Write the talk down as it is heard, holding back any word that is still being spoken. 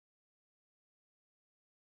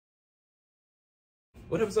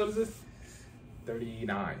What episode is this?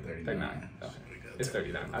 39. 39. Okay. It's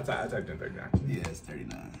 39. I typed in 39. Yeah, it's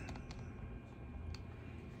 39.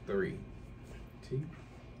 3, 2.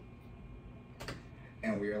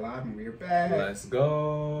 And we are live and we are back. Let's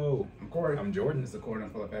go. I'm Corey. I'm Jordan. It's the Cordan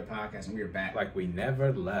FinallyFit podcast, and we are back. Like we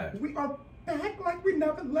never left. We are back like we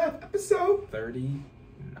never left. Episode 39.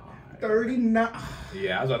 39.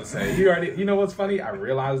 Yeah, I was about to say. You know what's funny? I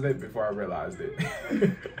realized it before I realized it.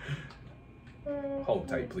 Hold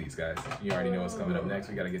tight, please, guys. You already know what's coming up next.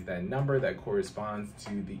 We got to get that number that corresponds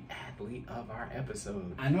to the athlete of our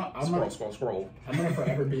episode. I know. Scroll. I'm going to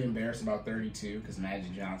forever be embarrassed about 32 because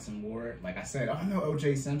Magic Johnson wore it. Like I said, oh no,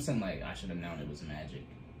 O.J. Simpson. Like, I should have known it was Magic.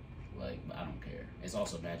 Like, but I don't care. It's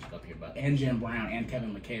also Magic up here. But and Jim Brown and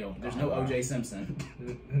Kevin McHale. There's no O.J. Simpson.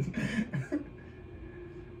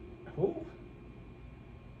 Who?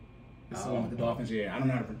 It's the one with the Dolphins, yeah. I don't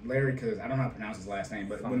know how to Larry, because I don't know how to pronounce his last name,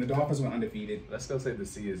 but when the Dolphins went undefeated. Let's go say the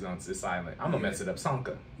C is silent. I'm gonna mess it up.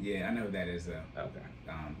 Sanka. Yeah, I know who that is though. Okay.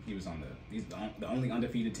 He was on he's the only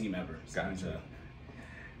undefeated team ever. So Gotcha.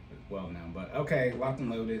 Well known, but okay, locked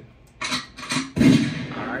and loaded.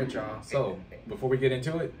 All right, y'all. So before we get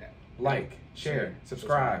into it, like, share,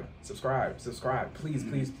 subscribe. Please,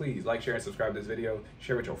 like, share, and subscribe to this video.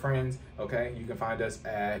 Share with your friends. Okay, you can find us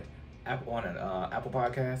at Apple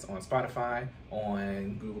Podcasts, on Spotify,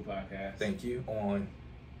 on Google Podcasts. Thank you.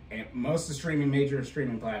 And most of the major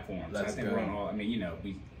streaming platforms. Let's I think go. we're on all. I mean, you know,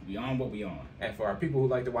 we on what we on. And for our people who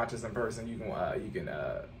like to watch us in person, you can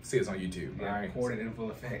see us on YouTube. Yeah, all right. Recorded in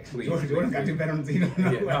full effect. Please, Jordan got to do better on the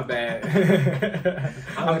Yeah, my bad.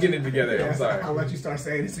 I'm getting it together. Yeah, I'm sorry. I'll let you start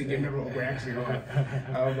saying it so you can remember what we're actually on.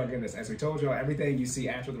 Oh my goodness. As we told y'all, everything you see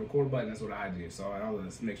after the record button is what I do. So I'll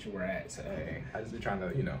just make sure we're at. So, Hey, I just be trying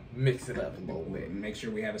to, mix it up a little bit. and make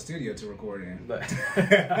sure we have a studio to record in. But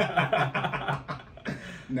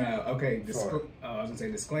No, okay. I was gonna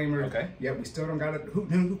say disclaimer. Okay. Yep, we still don't got it.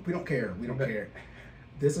 We don't care. We don't care.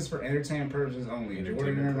 This is for entertainment purposes only.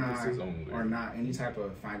 Jordan and I are not any type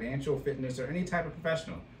of financial, fitness, or any type of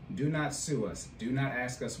professional. Do not sue us. Do not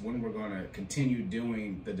ask us when we're going to continue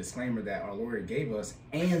doing the disclaimer that our lawyer gave us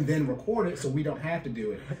and then record it so we don't have to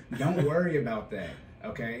do it. Don't worry about that,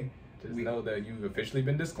 okay? Just know that you've officially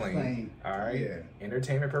been disclaimed. All right. Yeah.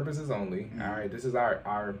 Entertainment purposes only. Mm-hmm. All right. This is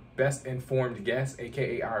our best informed guess,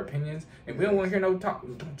 aka our opinions, and we don't want to hear no talk.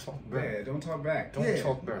 Don't talk back. Yeah, don't talk back. Don't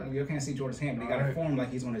talk back. You can't see Jordan's hand, but he got a form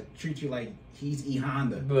like he's going to treat you like he's E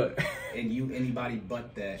Honda. Look. And you anybody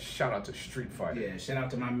but that. Shout out to Street Fighter. Yeah. Shout out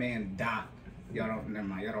to my man Dot. Y'all don't. Never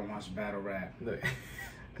mind. Y'all don't watch battle rap. Look.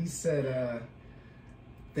 He said,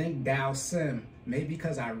 "Think Dow Sim." Maybe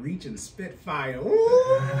because I reach and spit fire.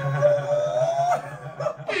 Oh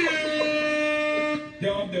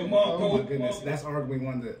my goodness, that's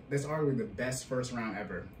arguably the best first round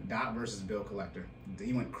ever. Dot versus Bill Collector.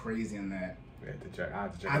 He went crazy in that. I have to check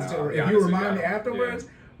it out. If you remind me afterwards,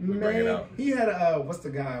 yeah. man, he had what's the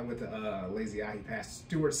guy with the lazy eye? He passed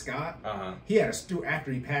Stuart Scott. He had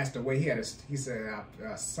after he passed away. He said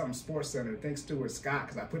some Sports Center. Thank Stuart Scott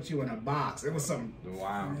because I put you in a box. It was something.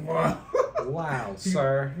 Wow. Wow,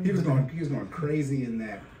 sir. He was going crazy in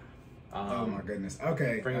that. Oh my goodness.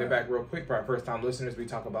 Okay. Bringing it back real quick for our first time listeners, we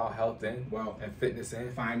talk about health and wealth and fitness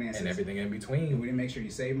and finances and everything in between. We need to make sure you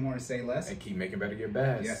save more and say less. And keep making better your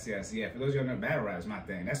best. Yes. Yeah. For those of you who know, battle rap is my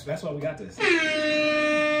thing. That's why we got this. Oh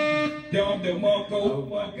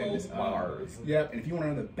my goodness. Bars. Yep. And if you want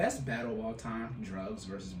to know the best battle of all time, Drugs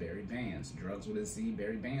versus Barry Bands. Drugs with a Z,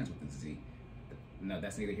 Barry Bands with a Z. No,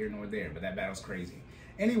 that's neither here nor there, but that battle's crazy.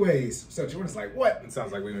 Anyways, so Jordan's like, what? It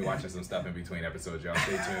sounds like we've been watching some stuff in between episodes, y'all.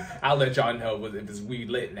 Stay tuned. I'll let y'all know if it's we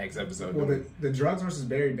lit next episode. Well, the Drugs versus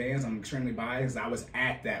Barry Bands, I'm extremely biased. I was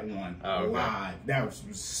at that one live. That was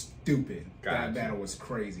stupid. That battle was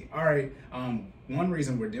crazy. All right. One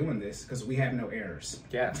reason we're doing this because we have no errors.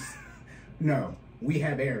 Yes. No. We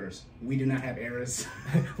have errors. We do not have errors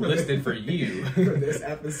listed for you for this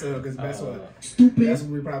episode because that's what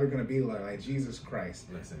we're probably gonna be like Jesus Christ.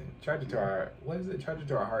 Listen, charge it to our Charge it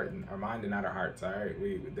to our heart and our mind and not our hearts. All right,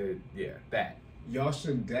 that. Y'all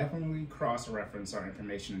should definitely cross-reference our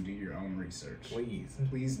information and do your own research.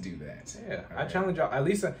 Please do that. Yeah, I challenge y'all. At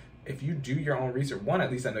least if you do your own research,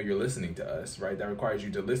 at least I know you're listening to us, right? That requires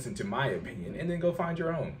you to listen to my opinion and then go find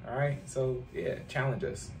your own. All right, so yeah, challenge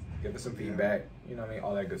us. Give us some feedback, you know what I mean?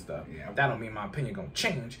 All that good stuff. Yeah. That don't mean my opinion gonna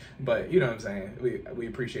change, but you know what I'm saying? We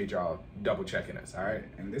appreciate y'all double checking us, all right?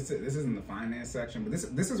 And this isn't the finance section, but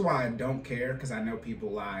this is why I don't care, because I know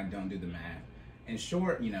people lie and don't do the math. In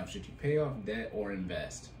short, should you pay off debt or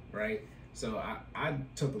invest, right? So I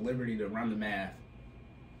took the liberty to run the math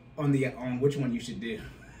on which one you should do.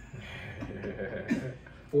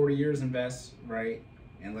 40 years invest, right?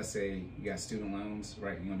 and let's say you got student loans,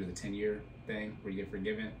 right? You're gonna do the 10-year thing where you get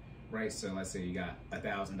forgiven, right? So let's say you got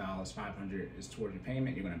 $1,000, $500 is towards your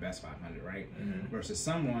payment, you're gonna invest $500, right? Versus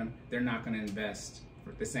someone, they're not gonna invest,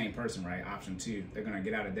 for the same person, right? Option 2, they're gonna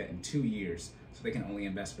get out of debt in 2 years, so they can only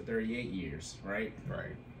invest for 38 years, right?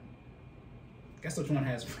 Right. Guess which one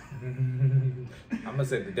has? I'm gonna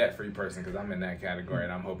say the debt-free person because I'm in that category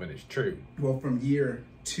and I'm hoping it's true. Well, from year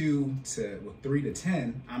 3 to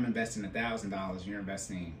 10, I'm investing $1,000. You're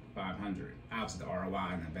investing $500. Obviously, the ROI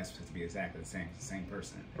and the investment has to be exactly the same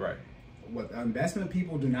person. Right. What investment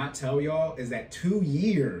people do not tell y'all is that 2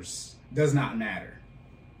 years does not matter.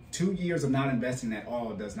 2 years of not investing at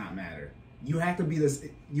all does not matter. You have to be this.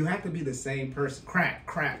 You have to be the same person. Crap.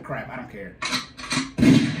 I don't care.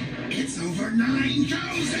 It's over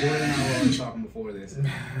 9,000. Corey and I were already talking before this,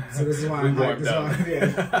 so this is why I'm like,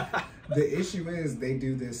 yeah. The issue is they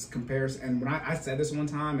do this comparison, and when I said this one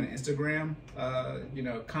time in Instagram,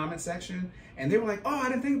 comment section, and they were like, "Oh, I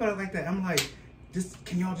didn't think about it like that." I'm like,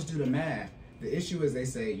 can y'all just do the math? The issue is they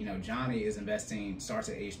say, Johnny is starts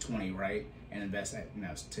at age 20, right, and invests at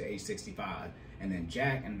to age 65, and then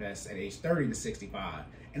Jack invests at age 30 to 65.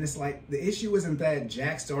 And it's like, the issue isn't that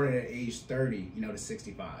Jack started at age 30, to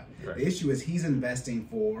 65. Right. The issue is he's investing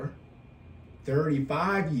for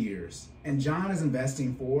 35 years, and John is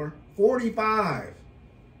investing for 45.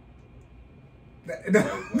 The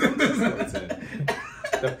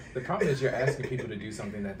problem is you're asking people to do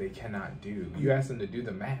something that they cannot do. You ask them to do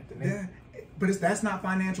the math. But that's not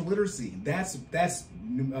financial literacy. That's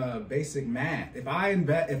basic math. I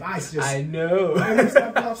know.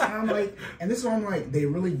 I'm like, and this is why I'm like, they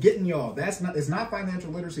really getting y'all. It's not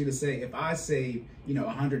financial literacy to say if I save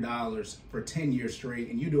 $100 for 10 years straight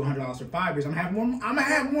and you do $100 for 5 years, I'm gonna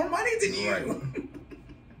have more money than you. Right.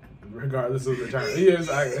 Regardless of the time.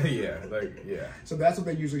 Yeah. So that's what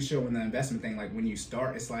they usually show in the investment thing. Like when you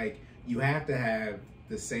start, it's like you have to have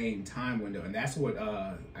the same time window, and that's what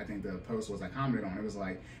I think the post was I commented on. It was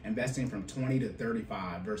like investing from 20 to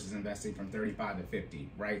 35 versus investing from 35 to 50,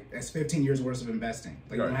 right? That's 15 years worth of investing.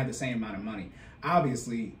 Like you don't have the same amount of money.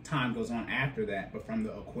 Obviously, time goes on after that, but from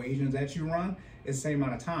the equations that you run, it's the same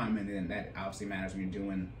amount of time, and then that obviously matters when you're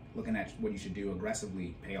looking at what you should do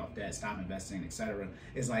aggressively, pay off debt, stop investing, etc.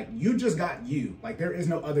 It's like you just got you. Like there is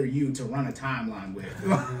no other you to run a timeline with.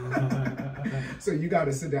 So you got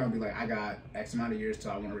to sit down and be like, I got X amount of years till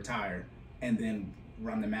I want to retire, and then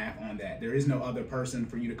run the math on that. There is no other person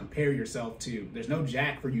for you to compare yourself to. There's no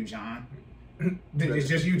Jack for you, John. It's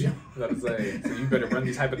just you, John. That's say, so you better run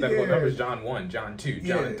these hypothetical numbers. John 1, John 2,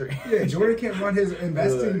 John 3. Yeah, Jordan can't run his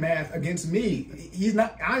investing math against me. He's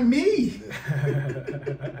not. I'm me.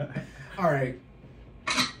 All right.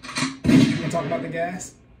 You want to talk about the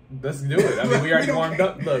gas? Let's do it. I mean, we already warmed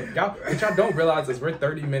up. Look, what y'all don't realize is we're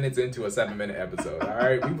 30 minutes into a 7-minute episode. All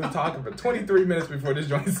right, we were talking for 23 minutes before this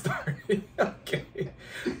joint started. Okay.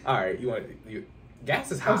 All right,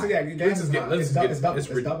 gas is high. Gas is high. It's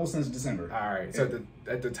double since December. All right. So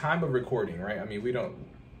at the time of recording, right? I mean, we don't.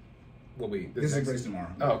 This is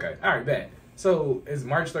tomorrow. Oh, okay. All right, bet. So it's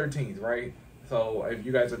March 13th, right? So if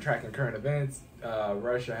you guys are tracking current events,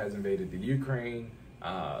 Russia has invaded the Ukraine.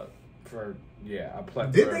 A plethora.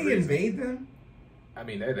 Did they invade them? I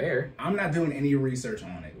mean, they're there. I'm not doing any research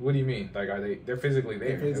on it. What do you mean? Like, they're physically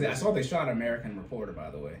there? I saw they shot an American reporter,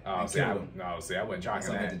 by the way. Oh, see, I wasn't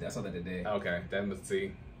tracking that. I saw that today. Okay, that must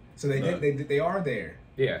see. So they are there.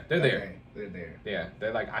 Yeah, they're there. They're there. Yeah,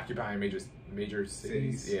 they're like occupying major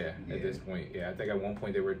cities. Yeah, at this point. Yeah, I think at one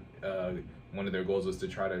point they were. One of their goals was to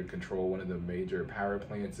try to control one of the major power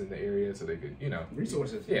plants in the area, so they could,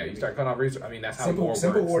 resources. Yeah, you start cutting off resources. I mean, that's how war works.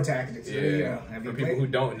 Simple war tactics. Yeah. For people who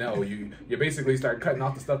don't know, you basically start cutting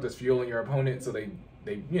off the stuff that's fueling your opponent, so they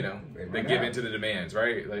give into the demands,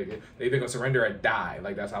 right? Like they either gonna surrender or die.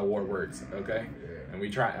 Like that's how war works. Okay. Yeah. And we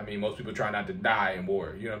try. I mean, most people try not to die in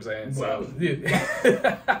war. You know what I'm saying? Well, so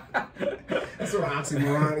yeah. That's sort of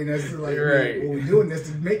oxymoron. It's like right. we're doing this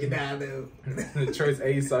to make it die, though. Choice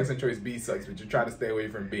A sucks and choice B sucks, but you try to stay away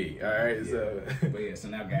from B. All right. Yeah. So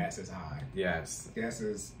now gas is high. Yes. This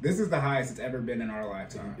is the highest it's ever been in our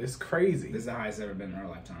lifetime. It's crazy. This is the highest it's ever been in our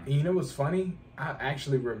lifetime. And you know what's funny? I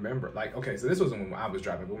actually remember, so this wasn't when I was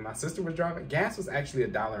driving, but when my sister was driving, gas was actually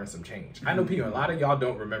 $1 and some change. I know a lot of y'all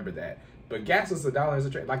don't remember that, but gas was $1 and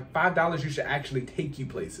some change. Like $5 you should actually take you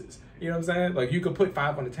places. You know what I'm saying? Like you could put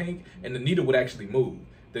 $5 on the tank and the needle would actually move.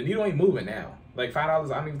 The needle ain't moving now. Like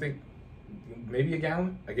 $5, I don't even think maybe a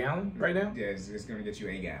gallon right now. Yeah, it's gonna get you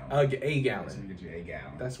a gallon. A gallon. It's gonna get you a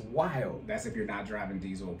gallon. That's wild. That's if you're not driving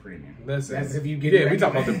diesel premium. Listen, that's if you get. Yeah, we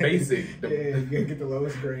talking about the basic. Yeah, you gotta get the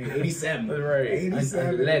lowest grade, 87. Right,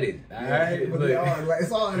 87. Unleaded. All right,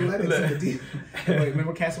 it's all unleaded. So the diesel. Wait,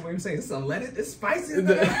 remember Castle Williams saying it's unleaded? It's spicy.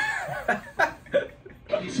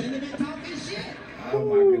 You shouldn't have been talking shit. Oh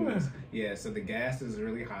my goodness. Yeah, so the gas is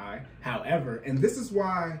really high. However, and this is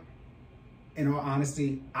why, in all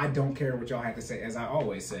honesty, I don't care what y'all have to say, as I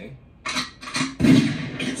always say.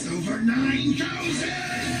 It's over 9,000.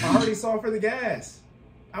 I already saw for the gas.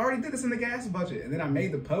 I already did this in the gas budget. And then I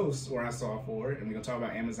made the post where I saw for it, and we're going to talk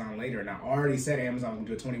about Amazon later. And I already said Amazon was going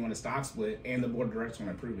to do a 21 to stock split, and the board of directors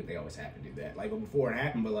want to approve it. They always have to do that. Like, before it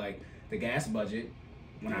happened, but like the gas budget,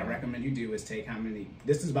 when I recommend you do is take how many,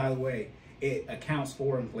 this is, by the way, it accounts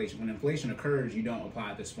for inflation. When inflation occurs, you don't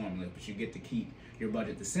apply this formula, but you get to keep your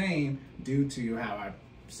budget the same due to how I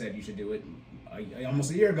said you should do it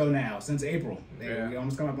almost a year ago now, since April. Yeah. We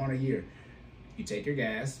almost come up on a year. You take your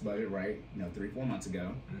gas budget, right, 3-4 months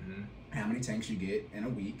ago, how many tanks you get in a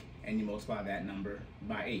week, and you multiply that number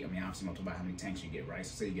by 8. I mean, obviously multiply how many tanks you get, right?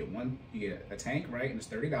 So say you get a tank, right, and it's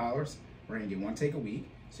 $30, right, and you get 1 tank a week.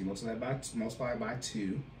 So you multiply it by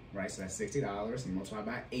 2, right? So that's $60. You multiply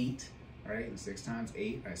by 8, right? And 6 times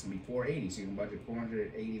 8, right? It's gonna be $480. So you can budget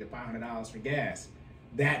 $480 to $500 for gas.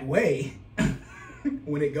 That way,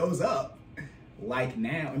 when it goes up, like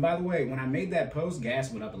now, and by the way, when I made that post,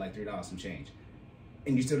 gas went up at like $3 some change,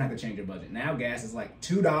 and you still don't have to change your budget. Now gas is like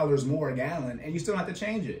 $2 more a gallon, and you still don't have to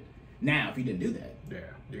change it. Now, if you didn't do that, yeah,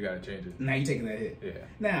 you gotta change it. Now you're taking that hit. Yeah.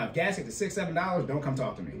 Now, if gas hit to $6-7, don't come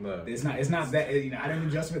talk to me. Look, it's not that. I didn't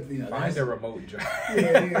adjust with Find a remote job.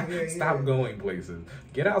 Yeah. Stop going places.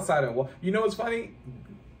 Get outside and walk. You know what's funny?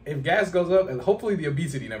 If gas goes up, and hopefully the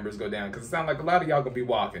obesity numbers go down, because it sounds like a lot of y'all gonna be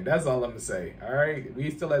walking. That's all I'm gonna say. All right, we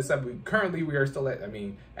still at 7. Currently, we are still at. I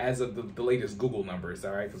mean, as of the latest Google numbers,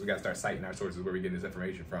 all right, because we gotta start citing our sources where we get this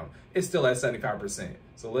information from. It's still at 75%.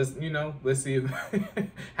 So let's see if,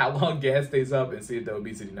 how long gas stays up and see if the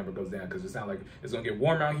obesity number goes down, because it sounds like it's gonna get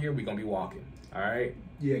warm out here. We are gonna be walking. All right.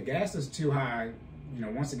 Yeah, gas is too high.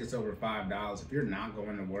 Once it gets over $5, if you're not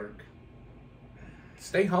going to work,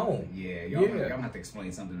 stay home. Yeah, y'all have to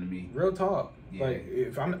explain something to me. Real talk. Yeah. Like,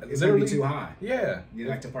 if I'm it's gonna be too high. Yeah. You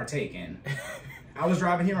like to partake in. I was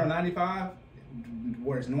driving here on 95,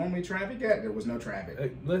 where it's normally traffic at. There was no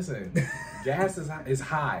traffic. Listen, gas is high. It's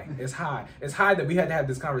high. It's high. It's high that we had to have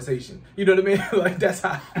this conversation. You know what I mean? Like, that's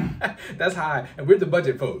high. That's high. And we're the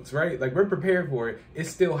budget folks, right? Like, we're prepared for it. It's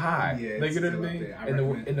still high. Yeah, like, you know what I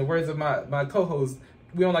mean? In the words of my co-host,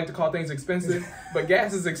 we don't like to call things expensive, but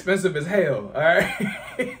gas is expensive as hell. All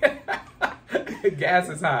right. Gas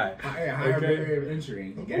is high. Higher barrier of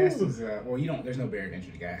entry. Gas is there's no barrier of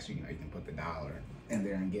entry to gas. You can put the dollar in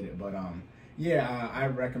there and get it. But I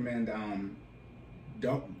recommend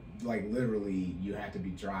don't, like, literally you have to be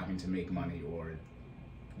driving to make money or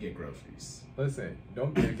get groceries. Listen,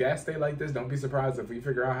 if gas stay like this, don't be surprised if we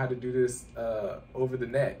figure out how to do this over the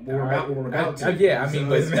net. We're about to. Yeah, I mean,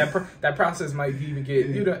 but that process might even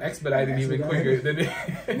get expedited even quicker than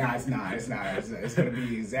it. Nah, it's not. It's going to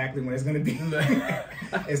be exactly when it's going to be.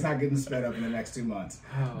 It's not getting sped up in the next 2 months.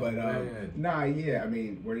 Oh, but I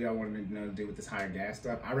mean, what do y'all want to do with this higher gas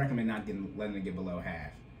stuff? I recommend not letting it get below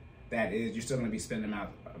half. That is, you're still going to be spending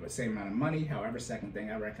the same amount of money. However, second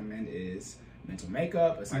thing I recommend is mental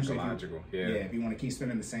makeup. Essentially, psychological. If you want to keep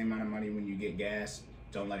spending the same amount of money when you get gas,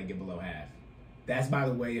 don't let it get below half. That's, by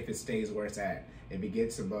the way, if it stays where it's at. If it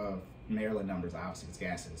gets above Maryland numbers, obviously it's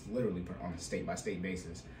gas. It's literally on a state by state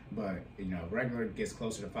basis. But regular gets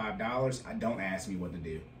closer to $5. Don't ask me what to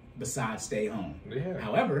do besides stay home. Yeah.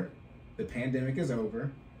 However, the pandemic is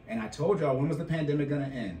over, and I told y'all, when was the pandemic gonna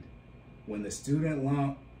end? When the student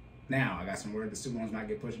loan. Now, I got some word the student loans might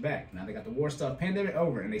get pushed back. Now they got the war stuff, pandemic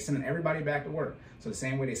over, and they sending everybody back to work. So the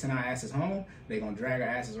same way they send our asses home, they gonna drag our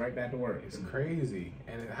asses right back to work. It's crazy.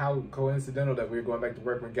 And how coincidental that we're going back to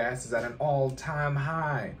work when gas is at an all-time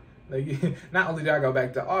high. Like, not only did I go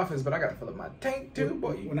back to office, but I got to fill up my tank too.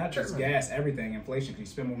 Boy, well, not just gas, everything, inflation, because you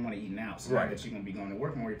spend more money eating out. So right. That you're gonna be going to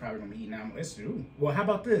work more, you're probably gonna be eating out more. It's true. Well, how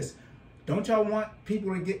about this? Don't y'all want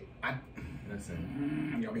people to get...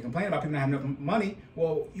 Listen. Y'all be complaining about people not having enough money.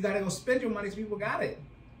 Well, you gotta go spend your money so people got it.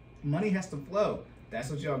 Money has to flow. That's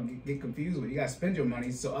what y'all get confused with. You gotta spend your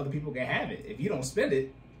money so other people can have it. If you don't spend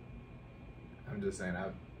it, I'm just saying,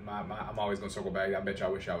 I'm always gonna circle back. I bet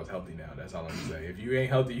y'all wish I was healthy now. That's all I'm gonna say. If you ain't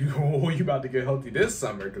healthy, you about to get healthy this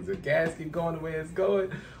summer, because if gas keep going the way it's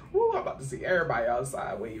going, I'm about to see everybody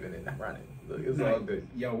outside waving and running. It's all good.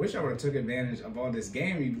 Yo, wish I would have took advantage of all this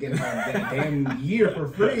game. You get about a damn year for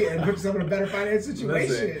free and put yourself in a better financial situation.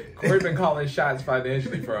 Listen, Cory been calling shots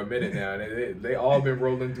financially for a minute now, and they all been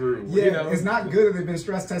rolling through. Yeah, you know? It's not good that they've been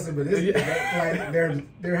stress tested, but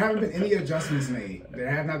there haven't been any adjustments made. There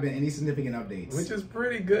have not been any significant updates, which is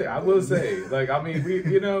pretty good, I will say. Like, I mean,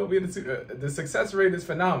 the success rate is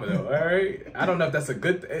phenomenal. All right, I don't know if that's a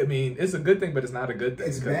good. I mean, it's a good thing, but it's not a good thing.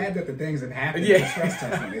 It's bad that the things have happened. Yeah. Stress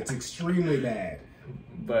testing. It's extremely bad.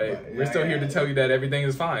 But we're still here to tell you that everything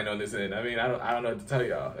is fine on this end. I mean, I don't know what to tell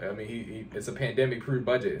y'all. I mean, it's a pandemic-proof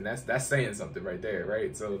budget, and that's saying something right there,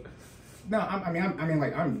 right? So, no,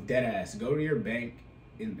 I'm dead ass. Go to your bank.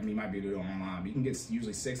 You might be able to do it online, but you can get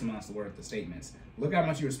usually 6 months worth of statements. Look how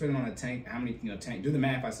much you were spending on a tank. How many tank? Do the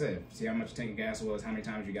math. I said. See how much tank of gas was. How many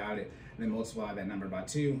times you got it. And then multiply that number by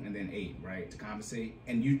 2, and then 8, right, to compensate.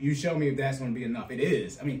 And you show me if that's going to be enough. It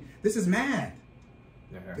is. I mean, this is math.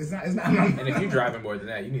 yeah. It's not. And if you're driving more than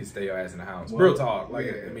that, you need to stay your ass in the house. Real talk. Like,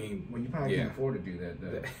 yeah. I mean, well, you probably can't afford to do that,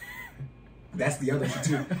 though. That's the other shit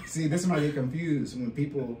too. See, this is why I get confused when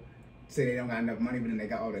people say they don't got enough money, but then they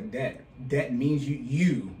got all the debt. Debt means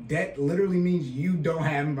you. Debt literally means you don't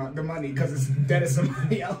have the money because it's debt is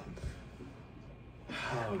somebody else.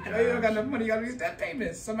 Oh, I know you don't got enough money. You got these debt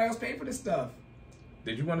payments. Somebody else paid for this stuff.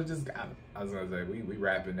 Did you want to just? I was gonna say we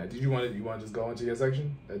wrapping that. Did you want to just go into your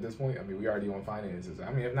section at this point? I mean, we already on finances.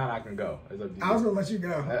 I mean, if not, I can go. It's up to you. I was gonna let you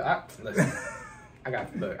go. Listen, I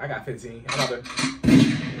got 15. I'm about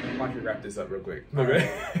to watch me wrap this up real quick.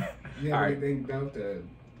 Okay. Yeah, all we right. think about to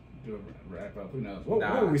do a wrap up. Who knows?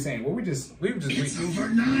 What were we saying? It's over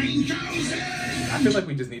 9,000. I feel like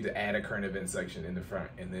we just need to add a current event section in the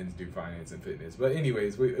front and then do finance and fitness. But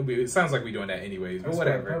anyways, it sounds like we're doing that anyways. But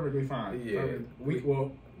whatever. Perfectly fine. Yeah.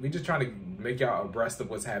 We just trying to make y'all abreast of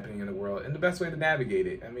what's happening in the world and the best way to navigate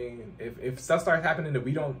it. I mean, if stuff starts happening that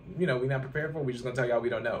we don't, we're not prepared for, we just gonna tell y'all we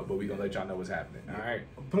don't know, but we gonna let y'all know what's happening. All right.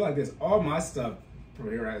 Put it like this: all my stuff from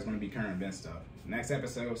here out is gonna be current event stuff. Next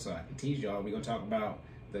episode, so I can tease y'all, we're gonna talk about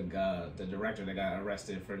the director that got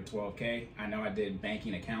arrested for the 12K. I know I did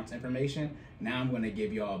banking accounts information. Now I'm going to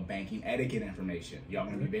give y'all banking etiquette information. Y'all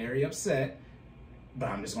going to be very upset, but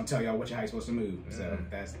I'm just going to tell y'all how you're supposed to move. So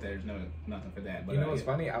there's nothing for that. But you know what's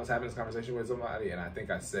funny? I was having this conversation with somebody, and I think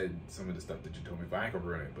I said some of the stuff that you told me, but I ain't gonna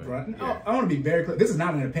ruin it. But I want to be very clear. This is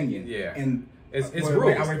not an opinion. Yeah, and it's rules.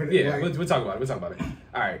 We'll talk about it. We'll talk about it.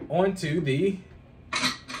 All right, on to the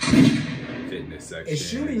fitness section. It's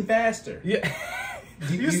shooting faster. Yeah.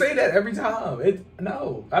 You say that every time.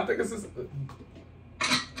 No, I think it's just...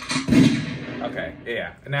 Okay,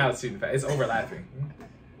 yeah. Now it's shooting fast. It's overlapping.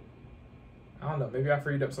 I don't know. Maybe I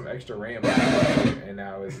freed up some extra RAM, and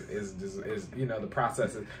now is the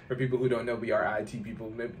process is, for people who don't know, we are IT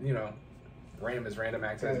people. RAM is random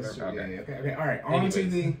access. Okay. All right. On to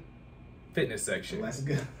the fitness section. Let's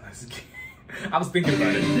go. I was thinking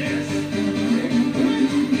about it.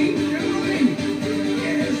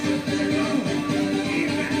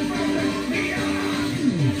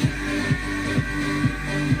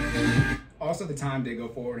 Also, the time did go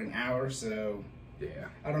forward an hour, so yeah.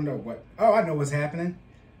 I don't know what. Oh, I know what's happening.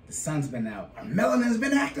 The sun's been out. Our melanin's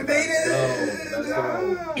been activated.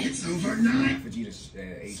 Oh, It's over 9. Vegeta's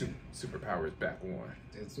agent. Superpower is back on.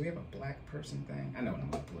 Do we have a black person thing? I know what I'm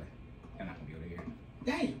gonna play. I'm not gonna be able to hear.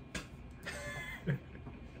 Dang.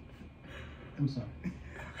 I'm sorry.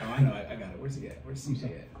 Oh, I know. I got it. Where's he at? Where's CJ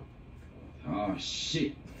at? Oh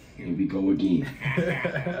shit. Here we go again.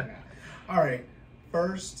 All right.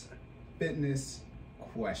 First fitness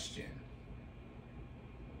question.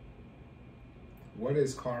 What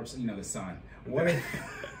is carbs? The sun. What is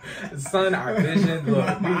the sun? Our vision.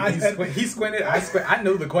 Look, he squinted. I squint. I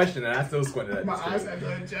know the question, and I still squinted at my the eyes had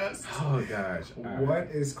to adjust. Oh gosh.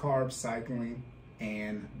 What is carb cycling,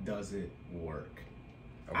 and does it work?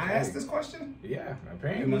 Okay. I asked this question. Yeah,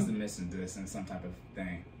 apparently. You must have missed this in some type of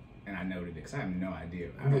thing. And I noted it because I have no idea.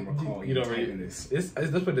 I don't recall you typing this. Let's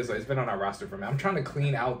put it this way. It's been on our roster for me. I'm trying to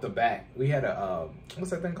clean out the back. We had a,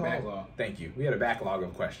 what's that thing called? Backlog. Thank you. We had a backlog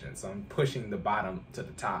of questions. So I'm pushing the bottom to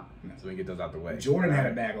the top so we can get those out the way. Jordan had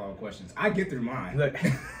a backlog of questions. I get through mine. Look,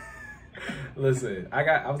 listen,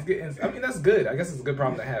 that's good. I guess it's a good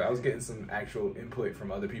problem to have. I was getting some actual input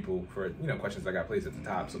from other people for, questions that got placed at the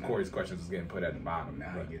top. So Corey's questions was getting put at the bottom.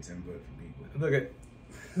 Now he gets input from people. Look at.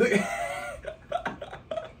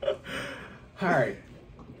 All right.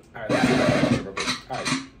 Let's do that real quick. All right.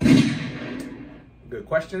 Good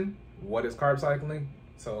question. What is carb cycling?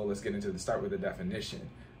 So let's get into start with the definition.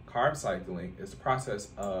 Carb cycling is the process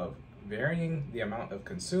of varying the amount of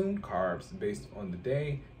consumed carbs based on the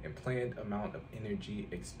day and planned amount of energy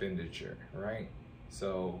expenditure, right?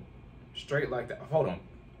 So straight like that. Hold on.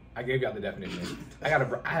 I gave y'all the definition. I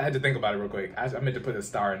had to think about it real quick. I meant to put a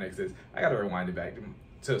star next to this. I gotta rewind it back.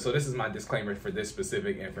 So this is my disclaimer for this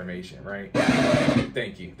specific information, right?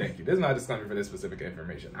 Thank you. This is my disclaimer for this specific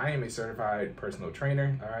information. I am a certified personal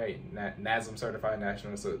trainer, all right? NASM certified,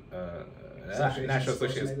 National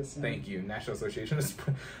Association. Thank you. National Association of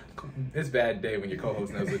It's a bad day when your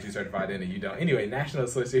co-host knows what you're certified in and you don't. Anyway, National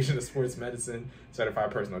Association of Sports Medicine,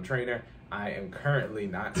 certified personal trainer. I am currently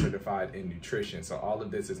not certified in nutrition, so all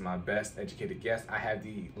of this is my best educated guess. I have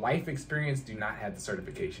the life experience, do not have the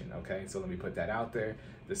certification, okay? So let me put that out there.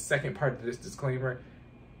 The second part of this disclaimer,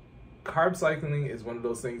 carb cycling is one of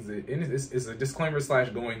those things that, and it's a disclaimer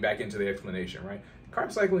 / going back into the explanation, right?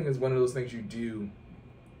 Carb cycling is one of those things you do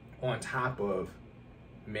on top of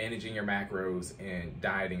managing your macros and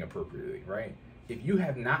dieting appropriately, right? If you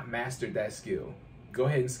have not mastered that skill, go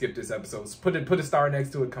ahead and skip this episode. Put a star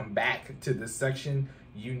next to it. Come back to this section.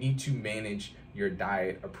 You need to manage your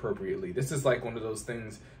diet appropriately. This is like one of those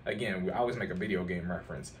things. Again, I always make a video game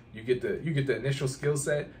reference. You get the initial skill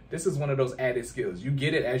set. This is one of those added skills. You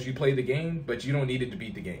get it as you play the game, but you don't need it to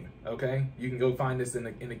beat the game. Okay? You can go find this in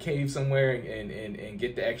a cave somewhere and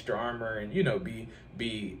get the extra armor and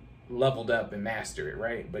be leveled up and master it,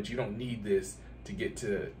 right? But you don't need this to get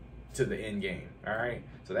to the end game. All right.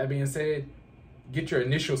 So that being said, get your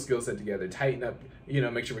initial skill set together, tighten up,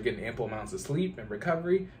 make sure we're getting ample amounts of sleep and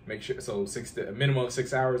recovery. Make sure, so a minimum of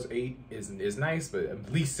 6 hours, 8 is nice, but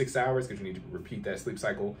at least 6 hours, because you need to repeat that sleep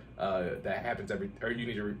cycle that happens you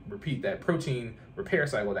need to repeat that protein repair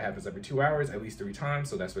cycle that happens every 2 hours, at least 3 times.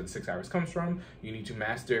 So that's where the 6 hours comes from. You need to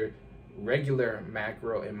master regular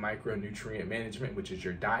macro and micronutrient management, which is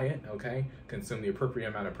your diet, okay? Consume the appropriate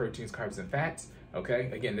amount of proteins, carbs, and fats,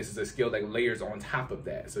 okay? Again, this is a skill that layers on top of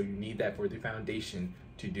that, so you need that for the foundation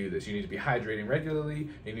to do this. You need to be hydrating regularly.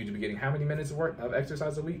 You need to be getting how many minutes of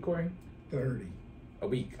exercise a week, Corey? 30. A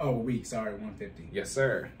week. Oh, a week. Sorry, 150. Yes,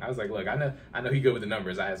 sir. I was like, look, I know he good with the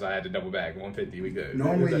numbers. So I had to double back. 150, we good.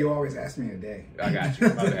 Normally, you always ask me a day. I got you.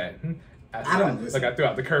 My bad. I don't listen. Like I threw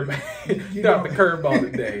out the curve. Threw out the curveball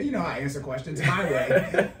today. You know I answer questions my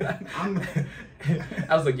way.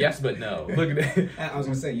 I was like, yes, but no. Look at that. I was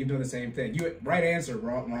gonna say you're doing the same thing. You right answer,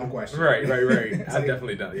 wrong question. Right. I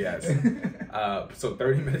definitely don't. Yes. So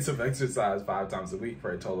 30 minutes of exercise 5 times a week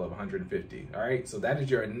for a total of 150. All right. So that is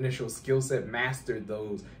your initial skill set. Master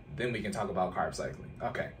those. Then we can talk about carb cycling.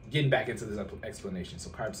 Okay, getting back into this explanation. So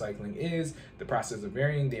carb cycling is the process of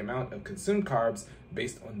varying the amount of consumed carbs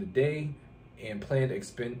based on the day and planned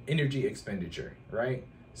energy expenditure, right?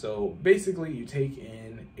 So basically you take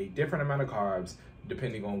in a different amount of carbs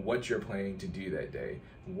depending on what you're planning to do that day.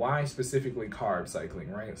 Why specifically carb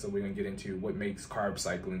cycling, right? So we're gonna get into what makes carb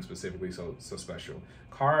cycling specifically so special.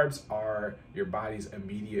 Carbs are your body's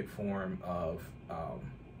immediate form of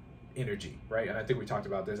energy, right? And I think we talked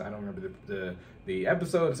about this. I don't remember the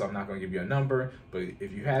episode, so I'm not going to give you a number, but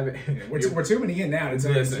if you have it, we're too many in now to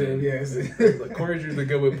listen. Yes. Like, Corey's usually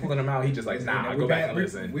good with pulling them out. He just like, nah, I'll go back and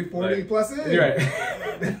listen. We 40 plus in. Right.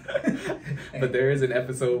 But there is an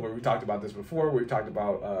episode where we talked about this before. We've talked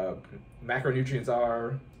about macronutrients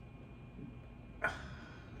are.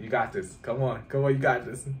 You got this. Come on, you got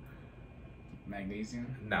this.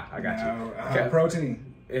 Magnesium? Nah, I got you. Okay. Protein.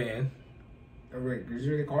 And. Did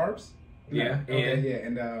you get carbs? Yeah. Okay, yeah.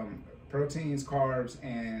 And proteins, carbs,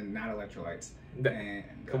 and not electrolytes. And,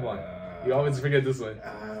 come on. You always forget this one.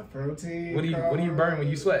 Protein. What do you burn when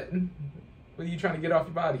you sweat? What are you trying to get off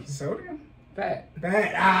your body? Sodium? Fat.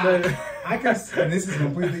 I can. And this is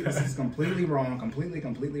completely wrong.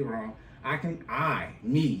 Completely wrong.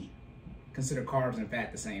 Me, consider carbs and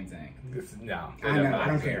fat the same thing. No. I know. I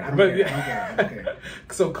don't care. I don't care.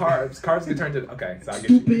 So carbs get turned into, okay, so I'll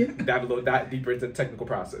get you dive a little deeper into the technical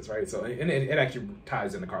process, right? So and it actually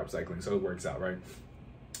ties into carb cycling, so it works out, right?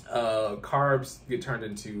 Carbs get turned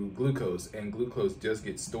into glucose, and glucose just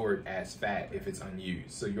gets stored as fat if it's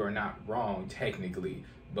unused. So you're not wrong technically,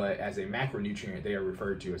 but as a macronutrient, they are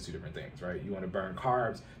referred to as two different things, right? You want to burn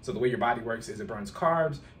carbs. So the way your body works is it burns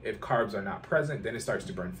carbs. If carbs are not present, then it starts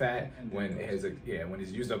to burn fat. When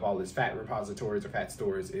it's used up all its fat repositories or fat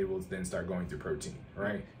stores, it will then start going through protein,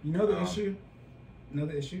 right? You know the issue?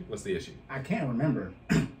 What's the issue? I can't remember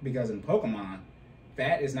because in Pokemon,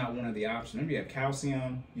 fat is not one of the options. Remember, you have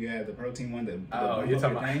calcium, you have the protein one, you're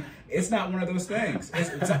talking about thing. It's not one of those things.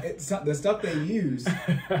 It's the stuff they use.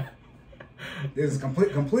 This is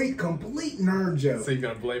complete nerd joke. So you're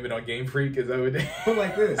gonna blame it on Game Freak? Is that what it is? Put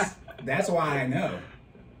like this. That's why I know.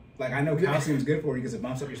 Like, I know calcium's good for you because it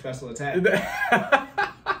bumps up your special attack,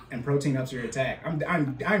 and protein ups your attack.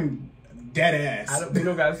 I'm Dead ass. We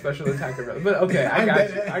don't got a special attacker, but okay,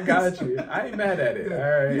 I got you. I ain't mad at it. All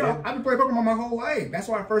right. You know, I've been playing Pokemon my whole life. That's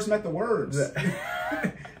why I first met the words.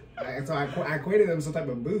 So I equated them some type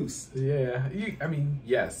of boost. Yeah. I mean,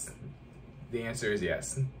 yes. The answer is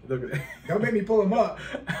yes. Look at it. Don't make me pull them up.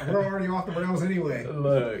 We're already off the rails anyway.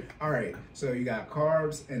 Look. All right. So you got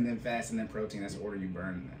carbs and then fats and then protein. That's the order you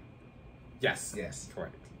burn them. Yes. Yes.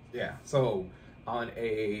 Correct. Yeah. So on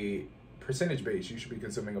a percentage base, you should be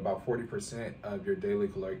consuming about 40% of your daily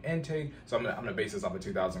caloric intake. So I'm gonna base this off a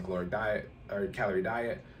 2,000 calorie diet or calorie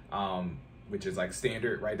diet, which is like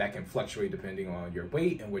standard, right? That can fluctuate depending on your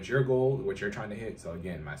weight and what your goal, what you're trying to hit. So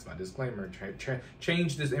again, my disclaimer: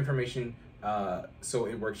 change this information so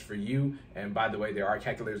it works for you. And by the way, there are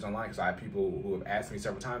calculators online, because I have people who have asked me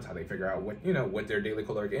several times how they figure out what their daily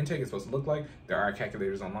caloric intake is supposed to look like. There are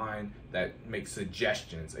calculators online that make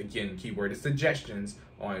suggestions. Again, keyword is suggestions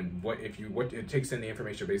on what it takes in the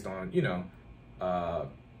information based on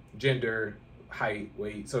gender, height,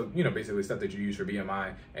 weight, so basically stuff that you use for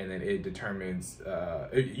BMI, and then it determines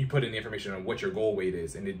you put in the information on what your goal weight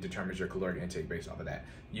is, and it determines your caloric intake based off of that.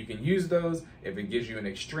 You can use those. If it gives you an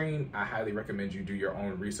extreme, I highly recommend you do your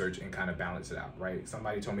own research and kind of balance it out, right?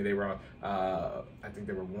 Somebody told me they were I think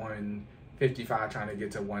they were 155 trying to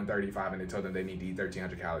get to 135, and they told them they need to eat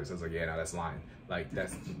 1,300 calories. I was like, yeah, no, that's lying. Like,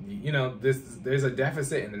 that's there's a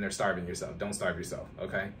deficit, and then they're starving yourself. Don't starve yourself,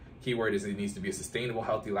 okay? Keyword is it needs to be a sustainable,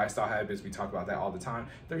 healthy lifestyle habits. We talk about that all the time.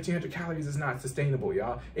 1,300 calories is not sustainable,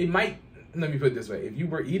 y'all. It might, let me put it this way. If you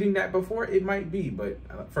were eating that before, it might be. But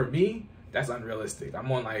for me, that's unrealistic.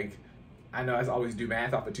 I'm on I know I always do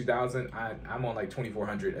math off of 2,000. I'm on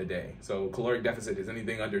 2,400 a day. So caloric deficit is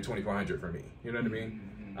anything under 2,400 for me. You know what I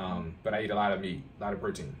mean? But I eat a lot of meat, a lot of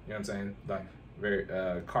protein. You know what I'm saying? Like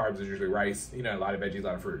carbs is usually rice. A lot of veggies, a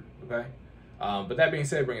lot of fruit. Okay. But that being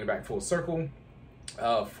said, bringing it back full circle.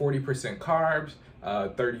 40% carbs,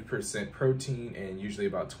 30% protein, and usually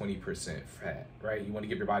about 20% fat, right? You want to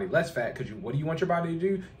give your body less fat because what do you want your body to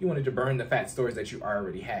do? You want it to burn the fat stores that you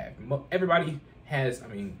already have. Everybody has,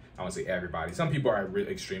 I won't say everybody. Some people are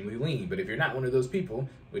extremely lean, but if you're not one of those people,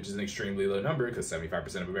 which is an extremely low number because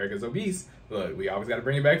 75% of Americans are obese, look, we always got to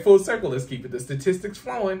bring it back full circle. Let's keep the statistics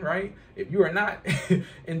flowing, right? If you are not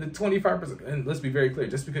in the 25%, and let's be very clear,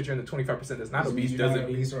 just because you're in the 25% that's not obese doesn't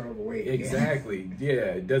mean obese or overweight. Exactly. Yeah,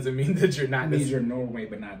 it doesn't mean that you're not. It means you're normal weight,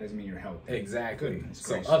 but doesn't mean you're healthy. Exactly. Goodness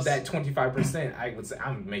so gracious. of that 25%, I would say,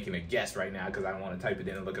 I'm making a guess right now because I don't want to type it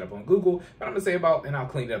in and look it up on Google, but I'm gonna say about, and I'll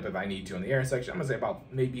clean it up if I need to in the error section. I'm gonna say about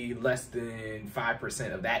maybe less than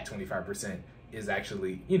 5% of that 25% is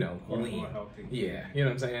actually, lean. Yeah, you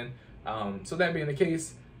know what I'm saying? So that being the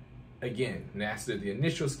case, again, master the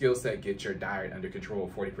initial skill set, get your diet under control.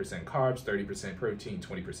 40% carbs, 30% protein,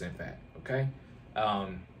 20% fat, okay?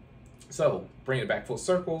 So bring it back full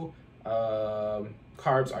circle.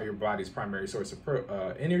 Carbs are your body's primary source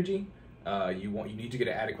of energy. You need to get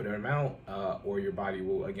an adequate amount, or your body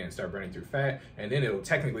will again start burning through fat, and then it'll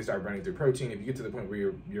technically start burning through protein. If you get to the point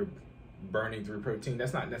where you're burning through protein,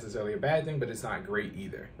 that's not necessarily a bad thing, but it's not great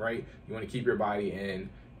either, right? You want to keep your body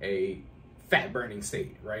in a fat burning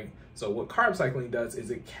state, right? So what carb cycling does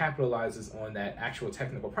is it capitalizes on that actual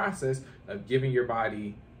technical process of giving your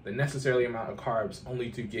body the necessary amount of carbs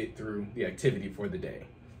only to get through the activity for the day.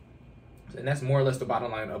 And that's more or less the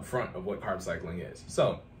bottom line up front of what carb cycling is.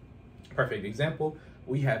 So, perfect example,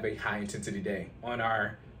 we have a high intensity day on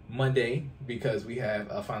our Monday because we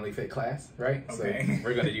have a FinallyFit class, right? Okay. So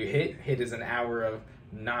we're gonna do HIIT. HIIT is an hour of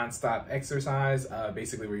non-stop exercise,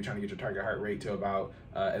 basically where you're trying to get your target heart rate to about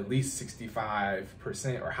at least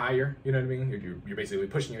 65% or higher. You know what I mean? You're basically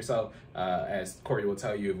pushing yourself. As Cory will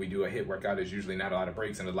tell you, if we do a HIIT workout, there's usually not a lot of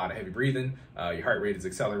breaks and a lot of heavy breathing. Your heart rate is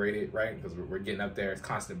accelerated, right? Because we're getting up there. It's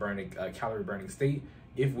constant burning, calorie burning state.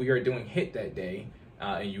 If we are doing HIIT that day,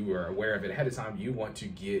 and you are aware of it ahead of time, you want to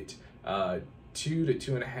get 2 to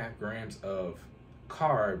 2.5 grams of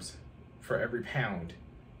carbs for every pound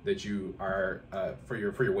that you are for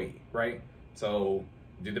your weight, right? So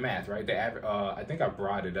do the math, right? The average, I think I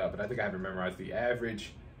brought it up, but I think I haven't memorized. The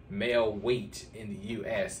average male weight in the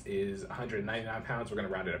U.S. is 199 pounds. We're gonna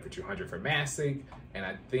round it up for 200 for math's sake, and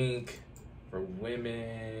I think for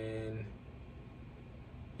women,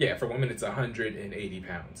 yeah, for women it's 180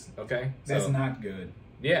 pounds. Okay, that's not good.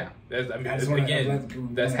 Yeah, that's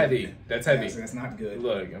heavy. That's heavy. That's not good.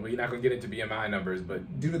 Look, and we're not gonna get into BMI numbers,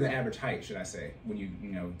 but due to the average height, should I say, when you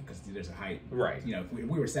because there's a height, right? If we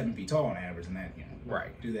were 7 feet tall on average, and that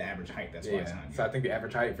right, due to the average height, that's why it's not good. So I think the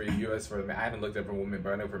average height for the U.S. for I haven't looked up for women,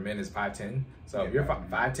 but I know for men is 5'10". So if you're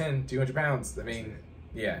 5'10", 200 pounds, I mean,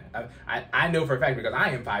 Yeah, I know for a fact because I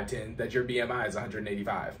am 5'10" that your BMI is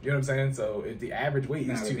 185. You know what I'm saying? So if the average weight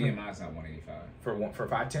is the BMI is not 185 for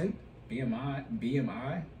 5'10".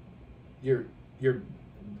 BMI. Your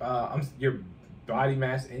body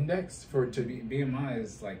mass index BMI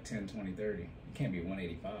is like 10, 20, 30. It can't be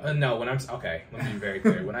 185. No, let me be very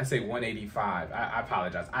clear. When I say 185, I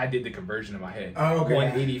apologize. I did the conversion in my head. Oh, okay.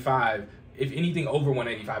 185. If anything over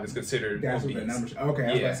 185 is considered that's obese. What the numbers.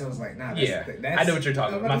 Okay, yeah. I was like, nah. That's, I know what you're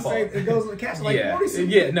talking about. My fault. It goes with cats like 40.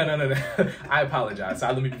 Yeah, no. I apologize. So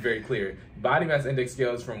let me be very clear. Body mass index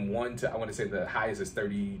scales from 1 to, I want to say the highest is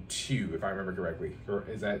 32, if I remember correctly.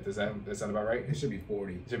 Does that sound about right? It should be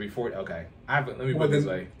 40. It should be 40. Okay. Let me put it this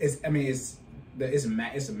way.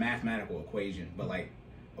 It's a mathematical equation, but like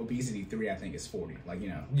obesity 3, I think is 40. Like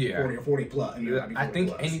 40 or 40 plus. I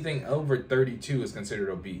think anything over 32 is considered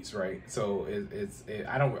obese, right? So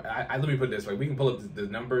let me put it this way. We can pull up the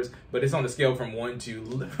numbers, but it's on the scale from 1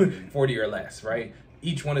 to 40 or less, right?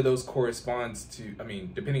 Each one of those corresponds to,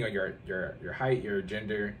 depending on your height, your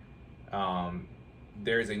gender,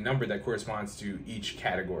 there is a number that corresponds to each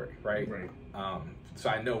category, right? Right. So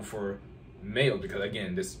I know for males, because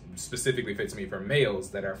again, this specifically fits me for males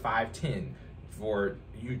that are 5'10", for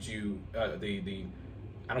you to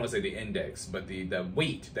I don't want to say the index, but the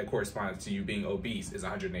weight that corresponds to you being obese is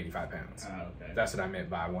 185 pounds. Oh, okay. That's what I meant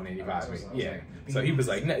by 185. Yeah. So he was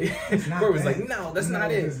like, no. Corey was like, no, that's not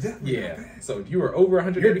it. Yeah. So if you are over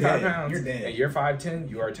 185 pounds and you're 5'10",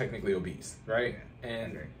 you are technically obese, right?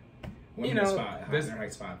 And their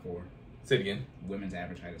height's 5'4". Say it again. Women's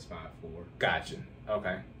average height is 5'4". Gotcha.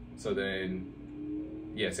 Okay. So then.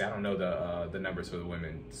 Yeah, see, I don't know the numbers for the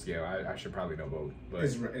women scale. I should probably know both. But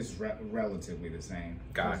it's relatively the same.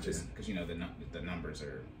 Gotcha. Because the numbers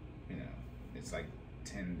are, it's like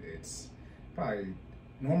 10. It's probably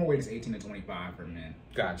normal weight is 18 to 25 for men.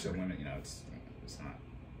 Gotcha. So women, it's not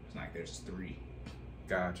like there's 3.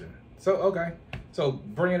 Gotcha. So okay. So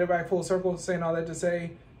bringing it back full circle, saying all that to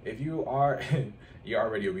say, if you are you're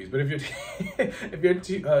already obese, but if you're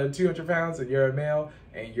 200 pounds and you're a male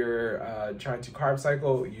and you're trying to carb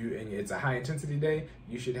cycle, and it's a high intensity day,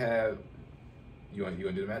 you should have. You want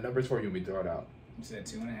to do the math numbers for you? Want me to throw it out? You said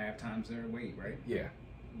 2.5 times their weight, right? Yeah.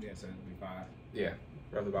 Yeah, so it'd be 5. Yeah,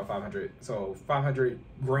 roughly about 500. So 500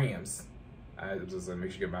 grams. I just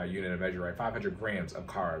make sure you get my unit of measure right. 500 grams of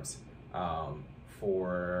carbs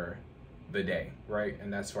for the day, right?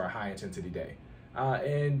 And that's for a high intensity day.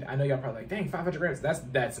 And I know y'all probably like, dang, 500 grams.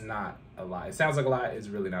 That's not a lot. It sounds like a lot. It's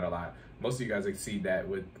really not a lot. Most of you guys exceed that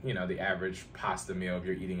with, the average pasta meal if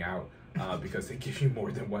you're eating out, because they give you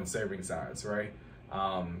more than one serving size, right?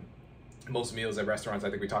 Most meals at restaurants,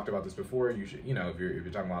 I think we talked about this before. You should, if you're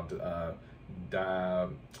talking about the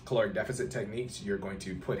caloric deficit techniques, you're going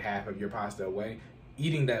to put half of your pasta away.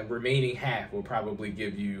 Eating that remaining half will probably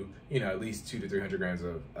give you, at least 200 to 300 grams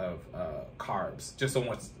of carbs, just on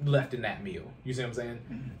what's left in that meal. You see what I'm saying?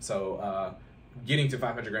 Mm-hmm. So getting to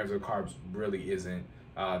 500 grams of carbs really isn't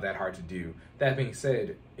that hard to do. That being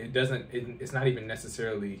said, it's not even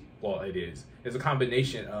necessarily, well, it is. It's a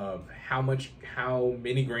combination of how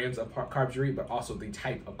many grams of carbs you eat, but also the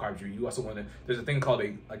type of carbs you eat. You also want to, there's a thing called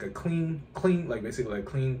a clean, like basically like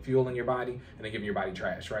clean fuel in your body, and then give your body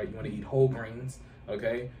trash, right? You want to eat whole grains.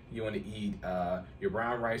 Okay, you want to eat your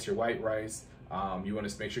brown rice, your white rice. You want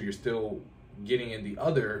to make sure you're still getting in the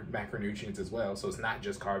other macronutrients as well. So it's not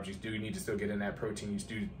just carbs. You do need to still get in that protein. You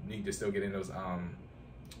do need to still get in those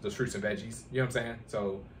fruits and veggies. You know what I'm saying?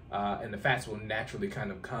 So and the fats will naturally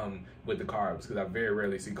kind of come with the carbs, because I very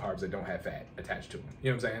rarely see carbs that don't have fat attached to them.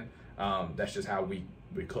 You know what I'm saying? That's just how we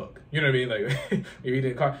cook. You know what I mean? Like you're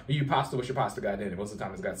eating you eat pasta, what's your pasta got in it? Most of the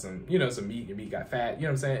time it's got some, some meat, your meat got fat, you know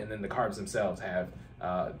what I'm saying? And then the carbs themselves have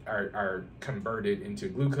are converted into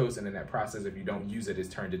glucose, and in that process, if you don't use it, it's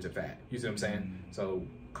turned into fat. You see what I'm saying? So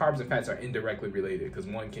carbs and fats are indirectly related, because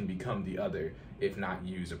one can become the other if not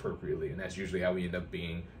used appropriately, and that's usually how we end up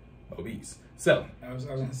being obese. So I was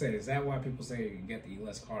gonna say, is that why people say you get to eat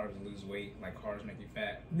less carbs to lose weight? Like carbs make you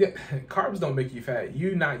fat? Yeah, carbs don't make you fat.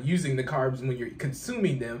 You're not using the carbs when you're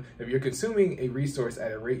consuming them. If you're consuming a resource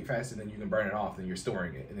at a rate faster than you can burn it off, then you're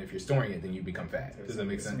storing it. And if you're storing it, then you become fat. Does that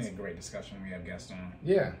make sense? It's a great discussion when we have guests on.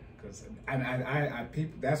 Yeah. Because I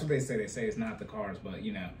people, that's what they say. They say it's not the carbs, but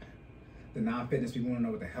the non-fitness people want to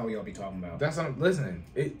know what the hell y'all be talking about. That's what I'm listening.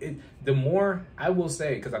 The more I will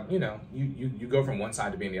say, because you go from one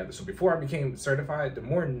side to being the other. So before I became certified, the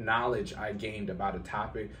more knowledge I gained about a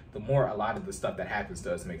topic, the more a lot of the stuff that happens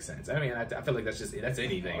does make sense. I mean, I feel like that's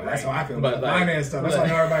anything. Right? That's how I feel about finance stuff. That's why I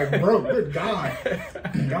know everybody broke. Good God,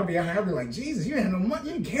 y'all be out here, I'll be like, Jesus, you ain't have no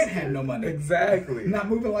money. You can't have no money. Exactly. Not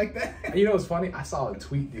moving like that. And you know what's funny? I saw a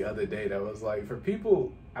tweet the other day that was like, for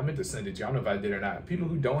people, I meant to send it to you. I don't know if I did or not. People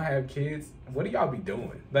who don't have kids, what do y'all be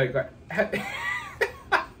doing? Like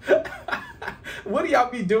what do y'all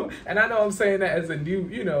be doing? And I know I'm saying that as a new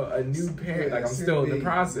parent. Like I'm still in the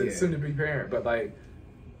process, soon to be parent. But like,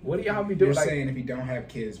 what do y'all be doing? You're saying if you don't have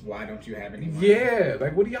kids, why don't you have any money? Yeah,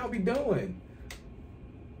 like what do y'all be doing?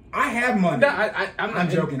 I have money. No, I'm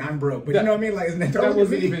joking. I'm broke, but you know what I mean. Like that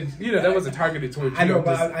wasn't even. That wasn't targeted towards you. I know,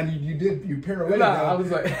 but you parallel. Nah, I was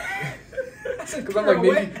like. Because I'm like,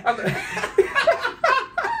 maybe.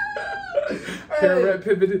 Pirouette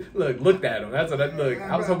pivoted. Looked at him. That's what look.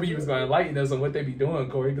 I was hoping you was going to enlighten us on what they be doing,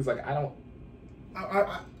 Corey. Because like,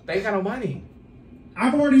 they ain't got no money.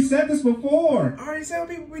 I've already said this before. I already said what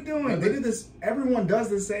people be doing. They do this. Everyone does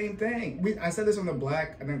the same thing. I said this on the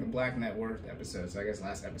Black Network episode. So I guess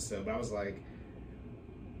last episode. But I was like,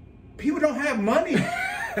 people don't have money,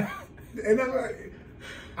 and I'm like,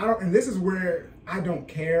 and this is where. I don't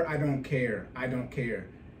care.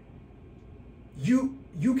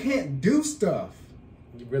 You can't do stuff.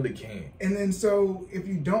 You really can't. And then so if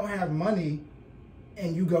you don't have money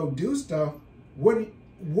and you go do stuff, what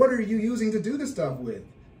are you using to do the stuff with?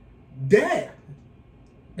 Debt.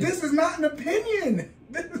 This is not an opinion.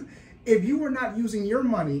 If you were not using your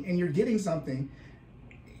money and you're getting something,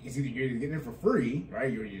 it's either you're getting it for free,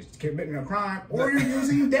 right? You're just committing a crime, or you're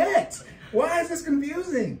using debt. Why is this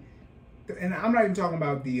confusing? And I'm not even talking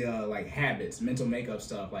about the like habits, mental makeup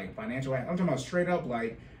stuff, like financial. I'm talking about straight up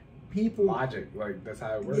like people logic, like that's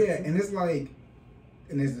how it works. Yeah, and it's like,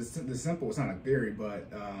 and it's the simple. It's not a theory, but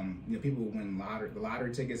people win the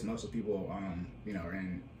lottery tickets. Most of the people, are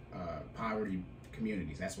in poverty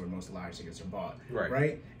communities. That's where most lottery tickets are bought,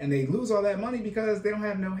 right? And they lose all that money because they don't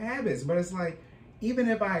have no habits. But it's like, even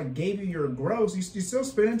if I gave you your gross, you're still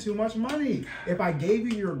spending too much money. If I gave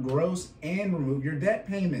you your gross and remove your debt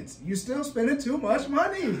payments, you're still spending too much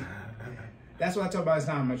money. That's what I talk about. It's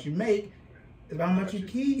not how much you make, it's about how much you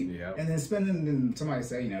keep. Yep. And then somebody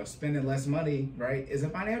say, spending less money, right,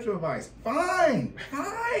 isn't financial advice. Fine.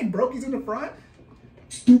 Brokies in the front.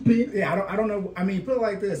 Stupid. Yeah, I don't know. I mean, put it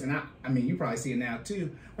like this, and I mean, you probably see it now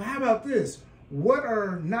too. But how about this? What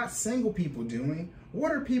are not single people doing?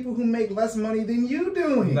 What are people who make less money than you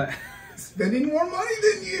doing? Spending more money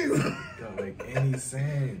than you. Don't make any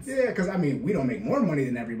sense. Yeah, because I mean, we don't make more money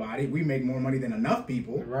than everybody. We make more money than enough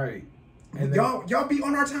people. Right. And y'all be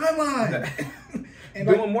on our timeline. And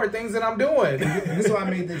doing more things than I'm doing. And this is why I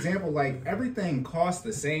made the example, like, everything costs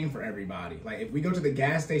the same for everybody. Like, if we go to the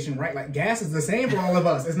gas station, right, like, gas is the same for all of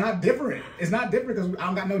us. It's not different. It's not different because I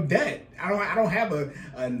don't got no debt. I don't have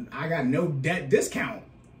I got no debt discount.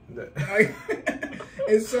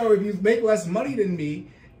 And so if you make less money than me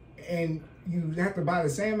and you have to buy the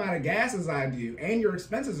same amount of gas as I do and your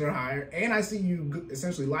expenses are higher and I see you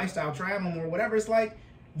essentially lifestyle traveling or whatever, it's like,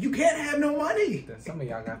 you can't have no money. Then some of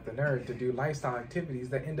y'all got the nerve to do lifestyle activities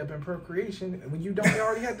that end up in procreation when you don't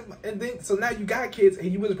already have the, and then so now you got kids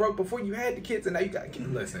and you was broke before you had the kids and now you got kids.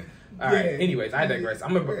 Listen, all right. Anyways, I digress.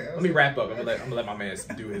 Let me wrap up. I'm gonna let my man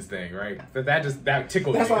do his thing. Right? That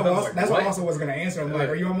tickled me. That's what I also was gonna answer. I'm like,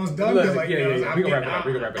 are you almost done? Look, we can wrap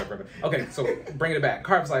it up. Okay, so bringing it back.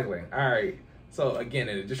 Carb cycling. All right. So again,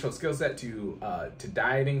 an additional skill set to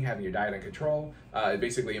dieting, having your diet in control. It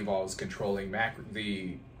basically involves controlling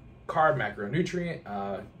the carb macronutrient,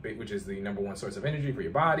 which is the #1 source of energy for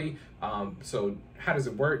your body. So how does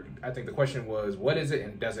it work? I think the question was, what is it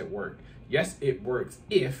and does it work? Yes, it works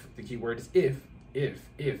if, the key word is if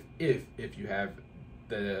you have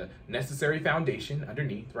the necessary foundation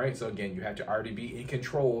underneath, right? So again, you have to already be in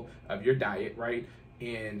control of your diet, right?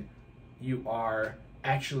 And you are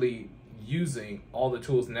actually using all the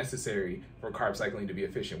tools necessary for carb cycling to be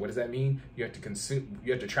efficient. What does that mean? You have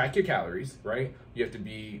to track your calories, right? You have to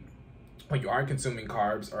be, when you are consuming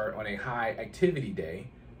carbs or on a high activity day,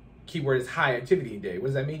 keyword is high activity day. What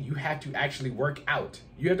does that mean? You have to actually work out.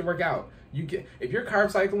 You have to work out. If you're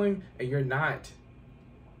carb cycling and you're not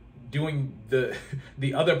doing the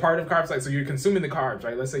other part of carbs, like, so you're consuming the carbs,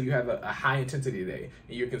 right? Let's say you have a high intensity day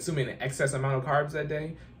and you're consuming an excess amount of carbs that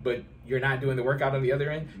day, but you're not doing the workout on the other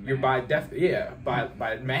end. You're by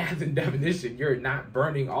math and definition, you're not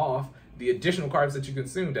burning off the additional carbs that you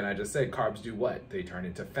consumed, and I just said carbs do what? They turn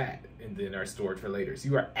into fat and then are stored for later. So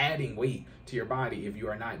you are adding weight to your body if you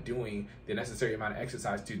are not doing the necessary amount of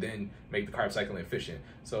exercise to then make the carb cycling efficient.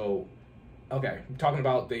 So, okay, I'm talking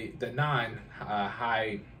about the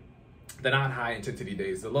non-high intensity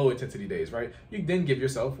days, the low intensity days, right? You then give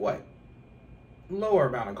yourself what? Lower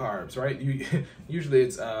amount of carbs, right? Usually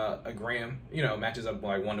it's a gram, you know, matches up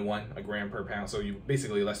like 1-to-1, a gram per pound. So you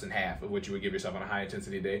basically less than half of what you would give yourself on a high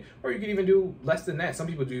intensity day, or you can even do less than that. Some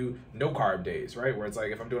people do no carb days, right? Where it's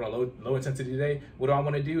like, if I'm doing a low intensity day, what do I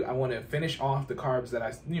want to do? I want to finish off the carbs that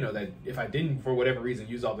that if I didn't for whatever reason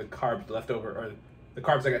use all the carbs left over, or the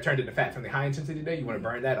carbs that got turned into fat from the high intensity day, you want to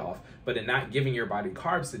burn that off. But in not giving your body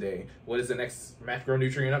carbs today, what is the next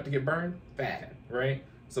macronutrient up to get burned? Fat, right?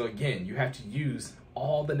 So again, you have to use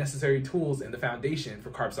all the necessary tools in the foundation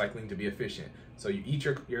for carb cycling to be efficient. So you eat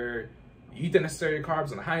you eat the necessary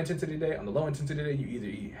carbs on the high intensity day. On the low intensity day, you either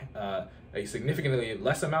eat a significantly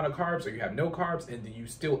less amount of carbs, or you have no carbs, and then you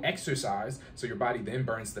still exercise, so your body then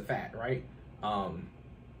burns the fat, right?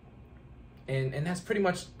 And that's pretty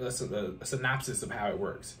much a synopsis of how it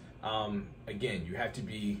works. Again, you have to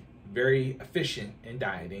be very efficient in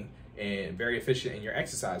dieting and very efficient in your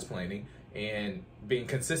exercise planning and being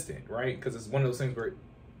consistent, right? Because it's one of those things where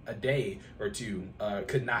a day or two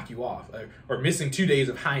could knock you off, or missing 2 days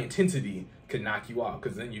of high intensity could knock you off,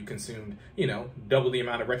 because then you consumed, double the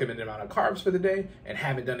recommended amount of carbs for the day and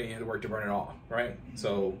haven't done any of the work to burn it off, right?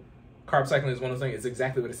 So carb cycling is one of those things. It's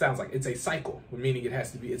exactly what it sounds like. It's a cycle, meaning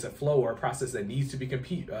it's a flow or a process that needs to be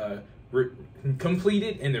completed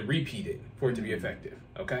and then repeated for it to be effective,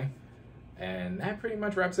 okay? And that pretty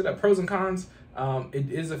much wraps it up. Pros and cons, it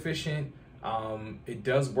is efficient. It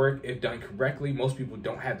does work if done correctly. Most people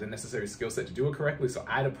don't have the necessary skill set to do it correctly, so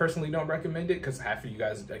I personally don't recommend it, because half of you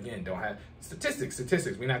guys, again, don't have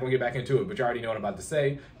statistics. We're not going to get back into it, but you already know what I'm about to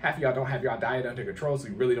say. Half of y'all don't have your diet under control, so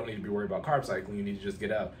you really don't need to be worried about carb cycling. You need to just get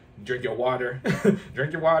up, drink your water,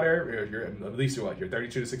 at least your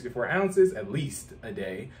 32 to 64 ounces at least a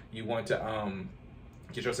day. You want to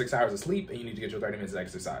get your 6 hours of sleep, and you need to get your 30 minutes of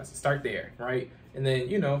exercise. Start there, right? And then,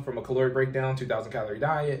 from a caloric breakdown, 2,000 calorie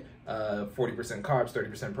diet, 40% carbs,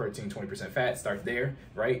 30% protein, 20% fat, start there,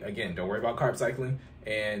 right? Again, don't worry about carb cycling.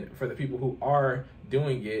 And for the people who are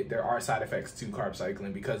doing it, there are side effects to carb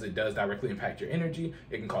cycling, because it does directly impact your energy.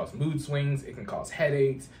 It can cause mood swings. It can cause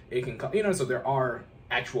headaches. It can cause, so there are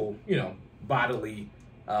actual, bodily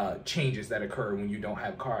changes that occur when you don't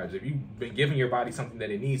have carbs. If you've been giving your body something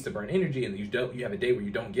that it needs to burn energy, and you have a day where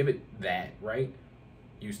you don't give it that, right?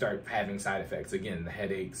 You start having side effects. Again, the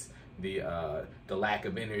headaches, the lack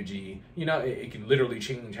of energy, it can literally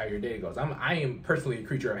change how your day goes. I am personally a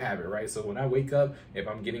creature of habit, right? So when I wake up, if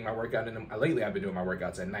I'm getting my workout lately I've been doing my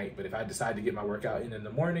workouts at night, but if I decide to get my workout in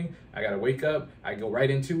the morning, I gotta wake up, I go right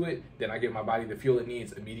into it, then I give my body the fuel it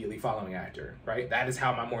needs immediately following after, right? That is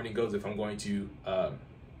how my morning goes if I'm going to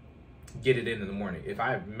get it in the morning. If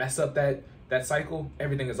I mess up that cycle,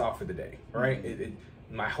 everything is off for the day, right?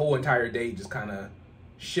 My whole entire day just kind of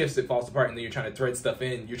shifts, it falls apart, and then you're trying to thread stuff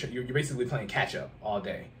in. You're basically playing catch up all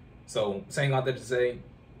day. So saying all that to say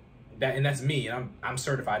that, and that's me, and I'm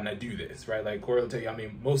certified and I do this, right? Like Cory will tell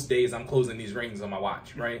you, most days I'm closing these rings on my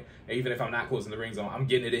watch, right? And even if I'm not closing the rings on, I'm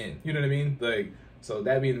getting it in. You know what I mean? Like, so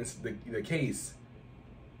that being the case,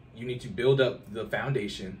 you need to build up the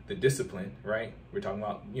foundation, the discipline, right? We're talking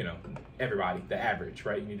about, everybody, the average,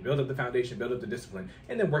 right? You need to build up the foundation, build up the discipline,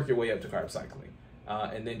 and then work your way up to carb cycling.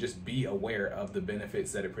 And then just be aware of the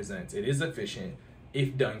benefits that it presents. It is efficient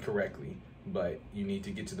if done correctly, but you need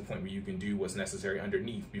to get to the point where you can do what's necessary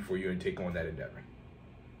underneath before you take on that endeavor.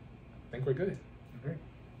 I think we're good. Okay.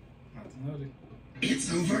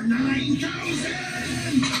 It's over 9,000!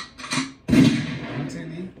 On to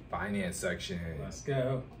the finance section. Let's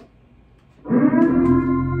go.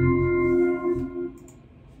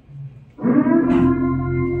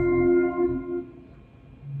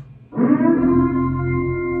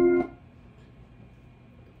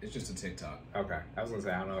 Just a TikTok. Okay. I was gonna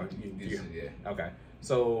say, I don't know. Yeah. Okay.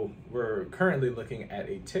 So we're currently looking at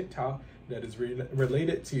a TikTok that is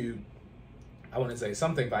related to, I want to say,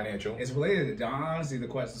 something financial. It's related to, honestly, the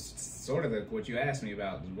question, sort of what you asked me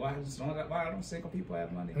about. Why don't single people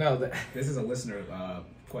have money? No, this is a listener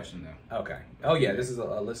question though. Okay. Oh yeah, this is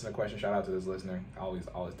a listener question. Shout out to this listener. Always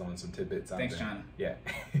throwing some tidbits out there. Thanks, China. Yeah.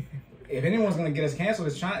 If anyone's gonna get us canceled,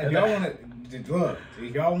 it's China. If y'all want to look,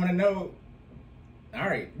 if y'all want to know. All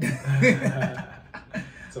right.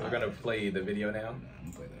 So we're going to play the video now? No, I'm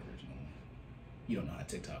going to play the original one. You don't know how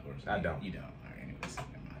TikTok works. I don't. You don't. All right, anyways, never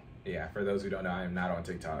mind. Yeah, for those who don't know, I am not on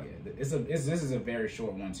TikTok. Yeah, this is a very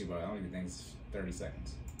short one, too, but I don't even think it's 30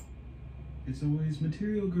 seconds. It's always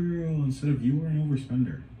material girl instead of you are an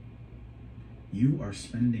overspender. You are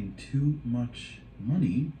spending too much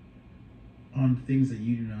money on things that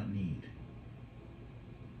you do not need.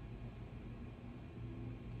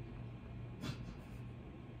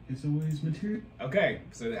 It's always material. Okay,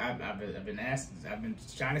 so I've been asked. I've been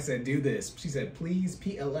trying to say do this. She said please,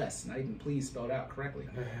 PLS, not even please spelled out correctly.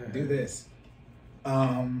 Do this.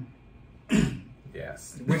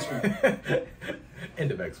 Yes. Which one?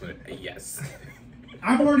 End of explanation. Yes.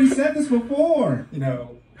 I've already said this before. You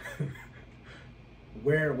know,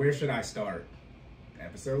 where should I start?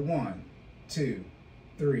 Episode 1, 2,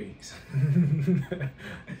 3.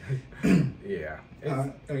 Yeah.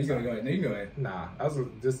 Oh, you gotta go ahead. No, you can go ahead. Nah, I was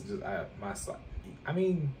just my side. I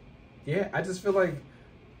mean, yeah, I just feel like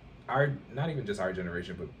not even just our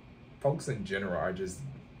generation, but folks in general are just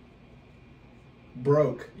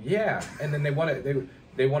broke. Yeah, and then they want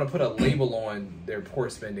to put a label on their poor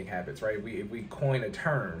spending habits, right? If we coin a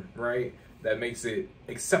term, right, that makes it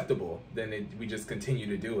acceptable, then we just continue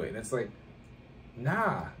to do it, and it's like,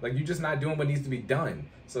 nah, like you're just not doing what needs to be done.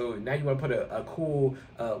 So now you want to put a cool,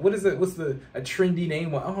 what's a trendy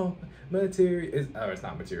name? Oh, material it's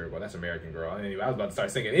not material girl. That's American Girl. Anyway, I was about to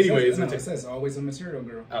start singing. Anyway, it says always a material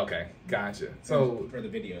girl. Okay, gotcha. So for the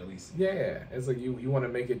video at least. Yeah, it's like you want to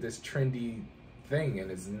make it this trendy thing, and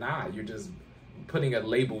it's not. You're just putting a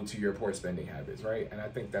label to your poor spending habits, right? And I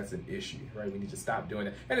think that's an issue, right? We need to stop doing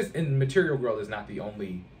it. And material girl is not the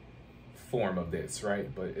only form of this,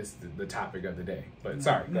 right? But it's the topic of the day. But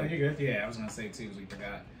sorry. No, you're good. Yeah, I was gonna say too, because we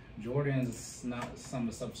forgot. Jordan's not some of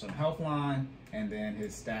the stuff from Healthline, and then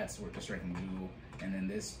his stats were just straight from Google, and then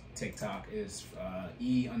this TikTok is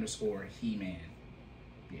E_He-Man.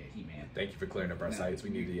 Yeah, He-Man. Thank you for clearing up our sites. We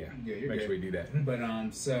need to make good. sure we do that. But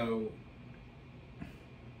so.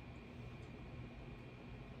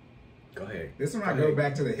 Go ahead. This is when I go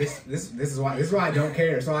back to the this is why I don't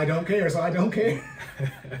care. So I don't care.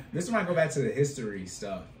 This is when I go back to the history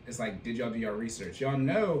stuff. It's like, did y'all do your research? Y'all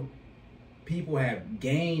know people have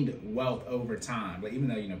gained wealth over time. Like, even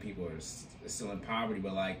though people are still in poverty,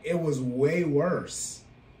 but like it was way worse.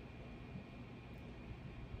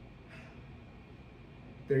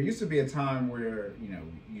 There used to be a time where you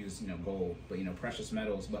use gold, but precious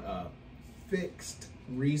metals, but fixed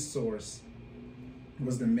resource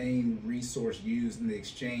was the main resource used in the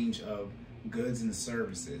exchange of goods and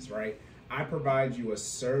services, right? I provide you a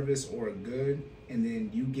service or a good, and then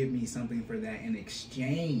you give me something for that in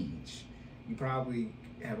exchange. You probably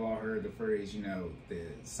have all heard the phrase,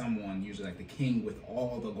 someone, usually like the king with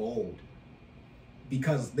all the gold,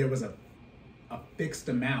 because there was a fixed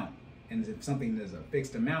amount. And if something is a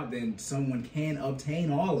fixed amount, then someone can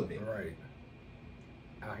obtain all of it. Right.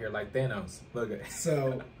 Out here like Thanos. Look at it.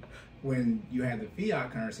 So when you have the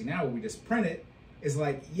fiat currency now, where we just print it, it's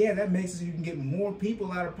like, yeah, that makes it so you can get more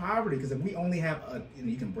people out of poverty. Because if we only have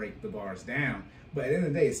you can break the bars down, but at the end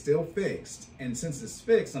of the day, it's still fixed. And since it's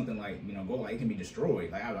fixed, something like gold, like, it can be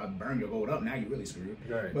destroyed. Like, I burn your gold up, now you're really screwed.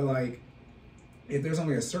 Right. But like, if there's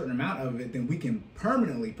only a certain amount of it, then we can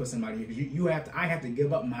permanently put somebody, because I have to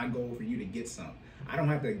give up my gold for you to get some. I don't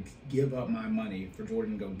have to give up my money for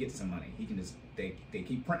Jordan to go get some money. He can just, they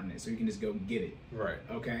keep printing it, so you can just go get it. Right.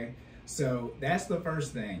 Okay? So that's the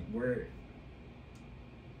first thing, where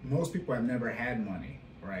most people have never had money,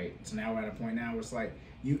 right? So now we're at a point now where it's like,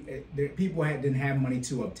 people didn't have money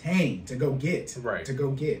to obtain, to go get. Right. To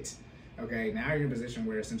go get. Okay, now you're in a position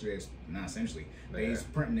where essentially, they're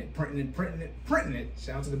just printing it.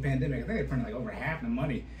 Shout out to the pandemic. I think they printed like over half the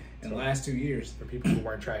money in the last 2 years. For people who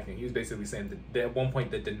weren't tracking, he was basically saying that at one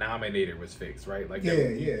point the denominator was fixed, right? Like,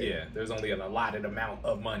 yeah. There's only an allotted amount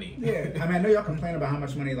of money. Yeah, I mean, I know y'all complain about how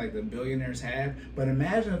much money like the billionaires have, but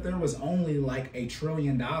imagine if there was only like $1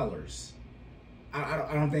 trillion.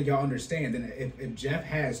 I don't think y'all understand. Then if Jeff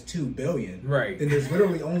has $2 billion, right, then there's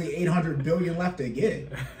literally only 800 billion left to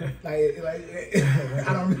get. like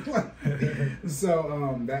I don't know.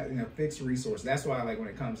 So that fixed resource. That's why, like, when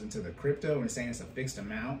it comes into the crypto and saying it's a fixed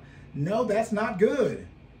amount, no, that's not good,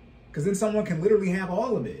 because then someone can literally have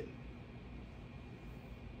all of it.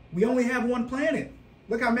 We only have one planet.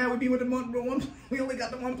 Look how mad we be with the one. We only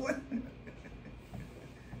got the one planet.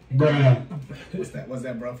 Bruh. What's that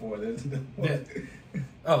bruh for?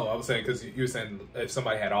 Oh, I was saying, because you were saying if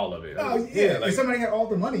somebody had all of it. Oh, yeah. Like, if somebody had all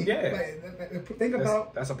the money. Yeah. Think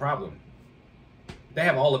about... That's a problem. They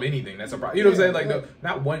have all of anything. That's a problem. You know what I'm saying? Like,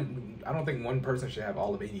 not one... I don't think one person should have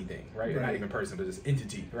all of anything, right? Not even person, but just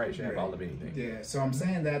entity, right? Should have all of anything. Yeah, so I'm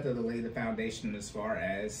saying that to lay the foundation as far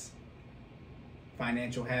as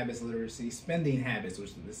financial habits, literacy, spending habits,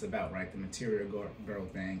 which this is about, right? The material girl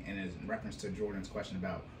thing, and in reference to Jordan's question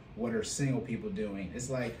about what are single people doing. It's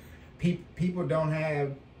like, people don't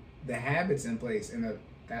have the habits in place, and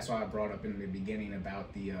that's why I brought up in the beginning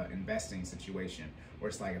about the investing situation, where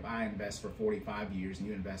it's like if I invest for 45 years and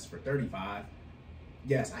you invest for 35,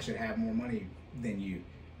 yes, I should have more money than you.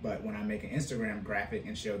 But when I make an Instagram graphic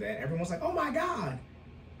and show that, everyone's like, oh my God.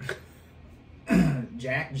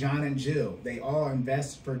 Jack, John, and Jill, they all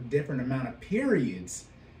invest for different amount of periods,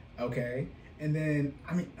 okay? And then,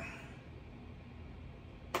 I mean,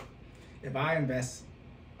 if I invest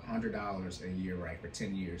 $100 a year, right, for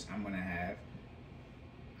 10 years, I'm gonna have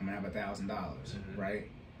 $1,000, right?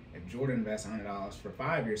 If Jordan invests $100 for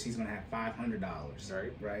 5 years, he's gonna have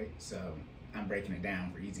 $500, right? So I'm breaking it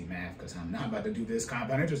down for easy math because I'm not about to do this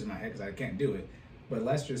compound interest in my head because I can't do it. But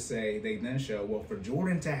let's just say they then show, well, for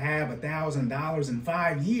Jordan to have $1,000 in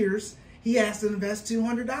 5 years, he has to invest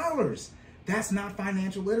 $200. That's not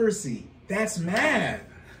financial literacy. That's math.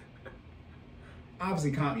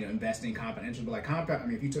 Obviously, investing compound interest, but like compound, I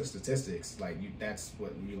mean, if you took statistics, like that's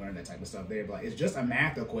what you learn, that type of stuff there. But like, it's just a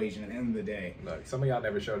math equation at the end of the day. Look, some of y'all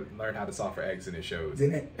never learned how to solve for X, and it shows.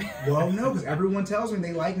 Well, no, because everyone tells me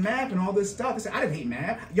they like math and all this stuff. They say, I didn't hate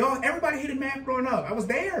math. Y'all, everybody hated math growing up. I was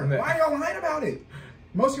there. Why are y'all lying about it?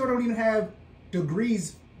 Most of y'all don't even have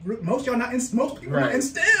degrees. Most of y'all not in, most people are not in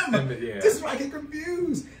STEM. This is why I get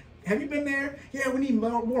confused. Have you been there? Yeah, we need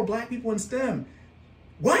more black people in STEM.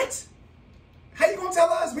 What? How you gonna tell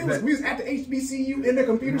us? We was at the HBCU in the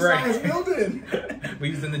computer science building.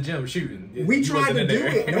 We was in the gym shooting. We tried to do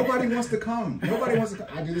it. Nobody wants to come. Nobody wants to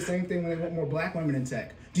come. I do the same thing when they want more black women in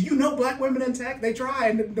tech. Do you know black women in tech? They try,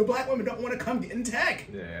 and the black women don't want to come in tech.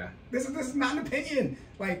 Yeah. This is not an opinion.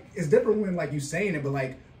 Like, it's different when like you saying it, but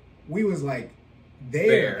like we was like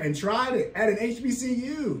there and tried it at an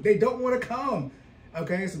HBCU. They don't want to come.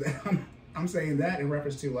 Okay, so I'm saying that in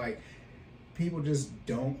reference to like people just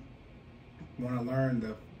don't want to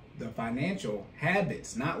learn the financial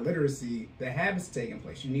habits, not literacy, the habits taking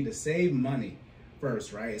place. You need to save money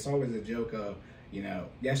first, right? It's always a joke of,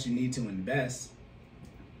 yes, you need to invest,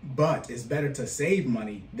 but it's better to save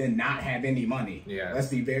money than not have any money. Yeah. Let's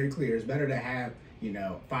be very clear. It's better to have,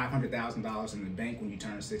 $500,000 in the bank when you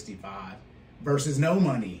turn 65 versus no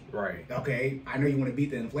money. Right. Okay. I know you want to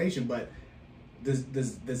beat the inflation, but the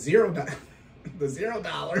 $0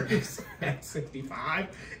 at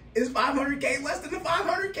 65 is $500K less than the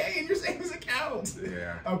 $500K in your savings account.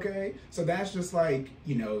 Yeah. Okay. So that's just like,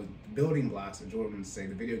 building blocks, and Jordan would say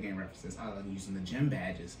the video game references. I love using the gym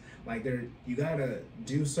badges. Like you gotta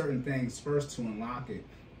do certain things first to unlock it.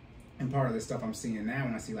 And part of the stuff I'm seeing now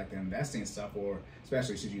when I see like the investing stuff, or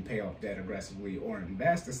especially should you pay off debt aggressively or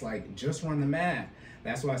invest, it's like just run the math.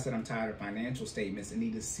 That's why I said I'm tired of financial statements and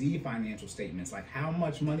need to see financial statements. Like, how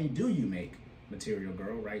much money do you make? Material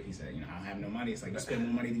girl, right? He said, I have no money. It's like you spend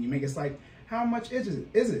more money than you make. It's like, how much is it?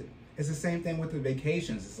 It's the same thing with the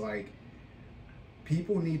vacations. It's like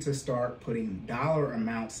people need to start putting dollar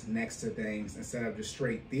amounts next to things instead of just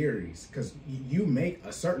straight theories, because you make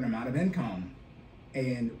a certain amount of income.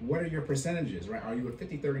 And what are your percentages, right? Are you a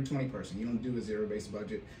 50, 30, 20 person? You don't do a zero-based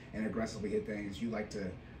budget and aggressively hit things. You like to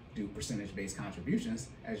do percentage-based contributions,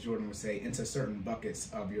 as Jordan would say, into certain buckets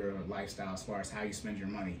of your lifestyle as far as how you spend your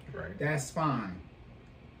money. Right. That's fine.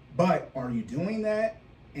 But are you doing that?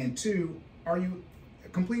 And two, are you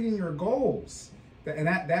completing your goals? And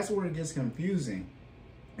that's where it gets confusing.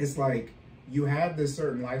 It's like you have this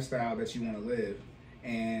certain lifestyle that you want to live,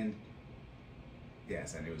 and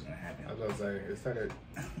yes, I knew it was going to happen. I was going to say, it's like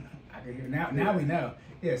I can hear now we know.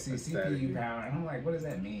 Yeah, see, CPU power. And I'm like, what does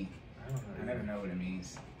that mean? I never know what it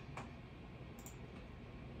means.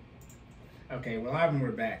 Okay, well,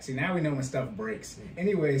 we're back. See, now we know when stuff breaks.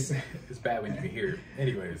 Anyways. It's bad when you can hear it.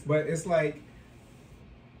 Anyways. But it's like,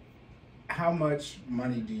 how much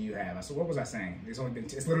money do you have? So what was I saying? It's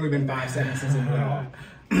literally been 5 seconds since it went off.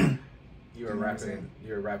 You were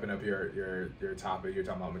wrapping up your topic. You're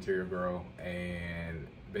talking about Material Girl and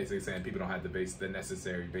basically saying people don't have the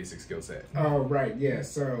necessary basic skill set. Oh, right, yeah.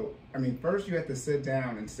 So, I mean, first you have to sit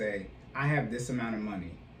down and say, I have this amount of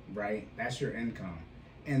money, right? That's your income.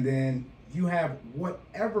 And then you have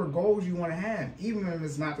whatever goals you want to have, even if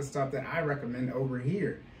it's not the stuff that I recommend over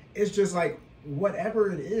here. It's just like whatever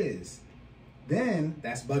it is. Then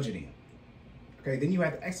that's budgeting. Okay, then you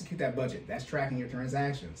have to execute that budget. That's tracking your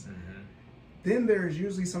transactions. Mm-hmm. Then there's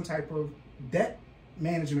usually some type of debt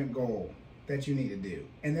management goal that you need to do.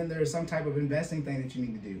 And then there's some type of investing thing that you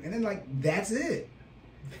need to do. And then like, that's it.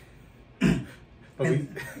 What?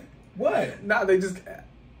 What? No, they just,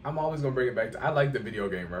 I'm always gonna bring it back to, I like the video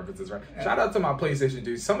game references, right? Shout out to my PlayStation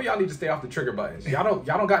dudes. Some of y'all need to stay off the trigger buttons. Y'all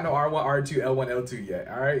don't got no R1, R2, L1, L2 yet.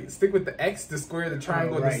 All right, stick with the X, the square, the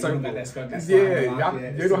triangle, the circle.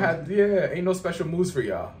 You don't have ain't no special moves for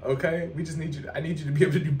y'all. Okay, we just need you. I need you to be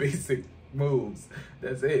able to do basic moves.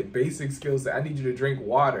 That's it. Basic skill set. I need you to drink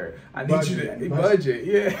water. I need you to budget.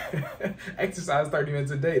 Yeah. Exercise 30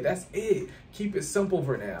 minutes a day. That's it. Keep it simple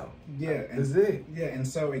for now. Yeah. That's it. Yeah, and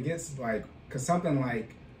so it gets like, because something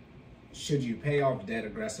like, should you pay off debt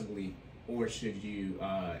aggressively or should you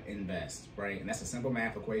invest, right? And that's a simple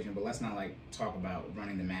math equation, but let's not like talk about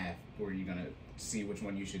running the math where you're gonna see which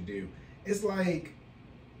one you should do. It's like,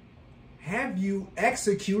 have you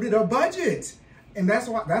executed a budget? And that's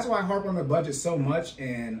why I harp on the budget so much,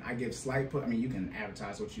 and I give slight put. I mean, you can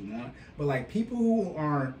advertise what you want, but like people who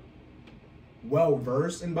aren't well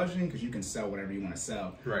versed in budgeting, because you can sell whatever you want to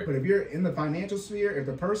sell. Right. But if you're in the financial sphere, if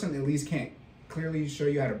the person at least can't clearly show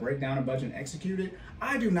you how to break down a budget and execute it,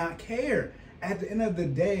 I do not care. At the end of the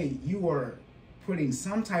day, you are putting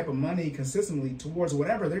some type of money consistently towards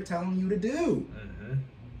whatever they're telling you to do. Mm-hmm.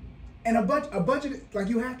 And a budget, like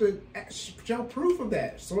you have to show proof of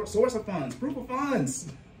that, source of funds, proof of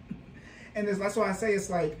funds. And that's why I say it's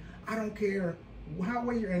like, I don't care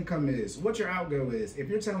what your income is, what your outgo is. If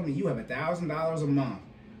you're telling me you have $1,000 a month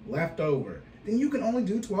left over, then you can only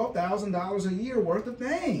do $12,000 a year worth of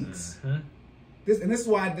things. Mm-hmm. This is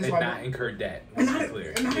why not incur debt. And not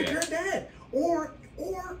incur debt. Or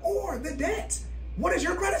the debt. What is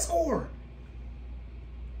your credit score?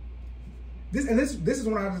 This is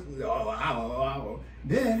when I was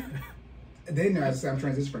then as I'm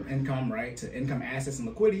transitioning from income, right, to income, assets, and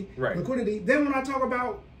liquidity. Right. Liquidity. Then when I talk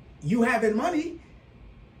about you having money,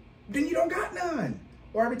 then you don't got none.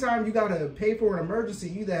 Or every time you gotta pay for an emergency,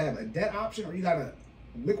 you either have a debt option or you gotta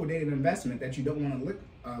liquidate an investment that you don't want to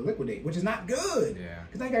liquidate, which is not good. Yeah.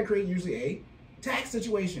 Because now you gotta create usually a tax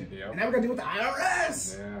situation. Yep. And now we're gonna deal with the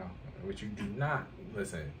IRS. Yeah. Which you do not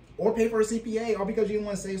listen. Or pay for a CPA, all because you didn't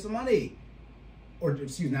want to save some money. Or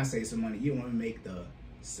not save some money. You don't want to make the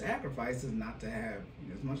sacrifices not to have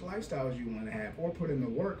as much lifestyle as you want to have, or put in the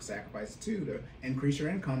work sacrifices too to increase your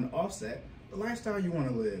income to offset the lifestyle you want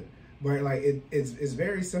to live. But like it's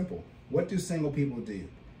very simple. What do single people do?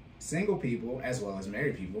 Single people, as well as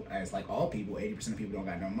married people, as like all people, 80% of people don't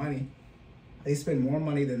got no money. They spend more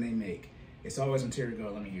money than they make. It's always material.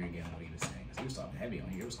 Girl, let me hear again what he was saying, because he was talking heavy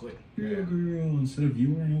on you. It was quick. Yeah, girl, instead of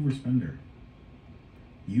you are an overspender.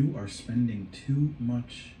 You are spending too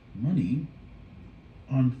much money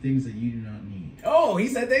on things that you do not need. Oh, he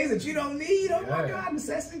said things that you don't need. Oh my God,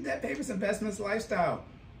 necessity, debt, papers, investments, lifestyle.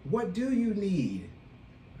 What do you need?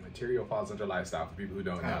 Material falls under lifestyle for people who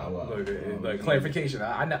don't know. Oh, well, Look, clarification.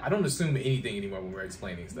 I don't assume anything anymore when we're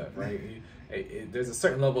explaining stuff, right? There's a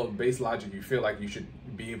certain level of base logic you feel like you should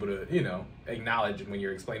be able to, acknowledge when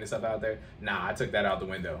you're explaining stuff out there. Nah, I took that out the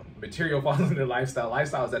window. Material falls under lifestyle.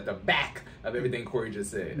 Lifestyle is at the back of everything Cory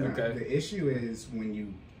just said, okay? The issue is when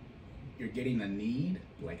you're getting a need,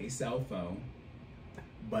 like a cell phone,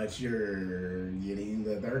 but you're getting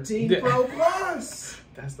the 13 Pro Plus.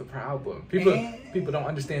 That's the problem. People don't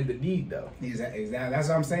understand the need, though. Exactly. That's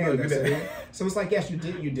what I'm saying. So it's like, yes, you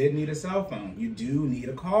did need a cell phone. You do need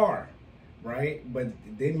a car, right? But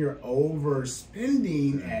then you're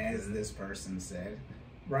overspending, as this person said,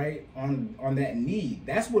 right, on that need.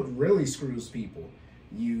 That's what really screws people.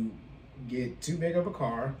 You get too big of a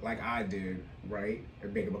car, like I did, right? Or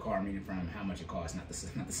big of a car, meaning from how much it costs, not the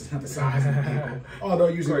size of the vehicle. Although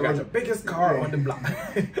usually I got the biggest car on the block.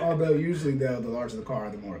 Although usually the larger the car,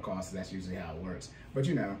 the more it costs. That's usually how it works. But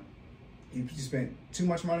you spent too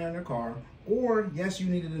much money on your car, or yes, you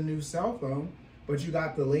needed a new cell phone, but you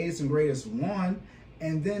got the latest and greatest one,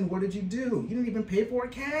 and then what did you do? You didn't even pay for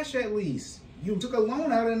it cash, at least. You took a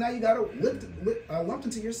loan out, and now you got it lumped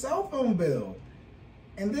into your cell phone bill.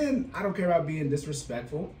 And then, I don't care about being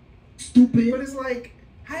disrespectful. Stupid. But it's like,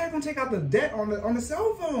 how are you going to take out the debt on the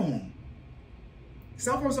cell phone?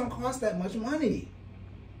 Cell phones don't cost that much money.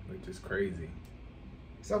 Which is crazy.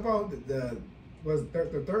 Cell phone, the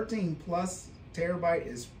 13 plus terabyte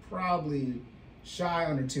is probably shy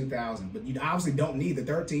under 2,000. But you obviously don't need the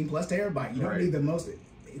 13 plus terabyte. You don't need the most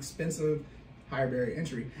expensive, higher barrier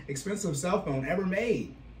entry, expensive cell phone ever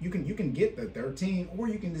made. You can get the 13, or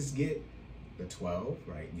you can just get the 12,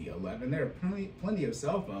 right? The 11. There are plenty of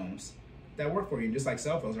cell phones that work for you, just like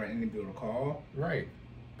cell phones, right? And you can be able to call, right,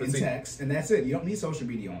 and text, and that's it. You don't need social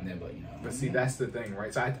media on there, but But see, that's the thing,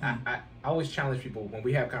 right? So I always challenge people when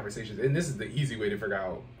we have conversations, and this is the easy way to figure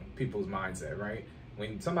out people's mindset, right?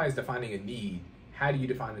 When somebody's defining a need, how do you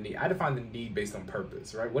define the need? I define the need based on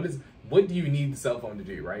purpose, right? What do you need the cell phone to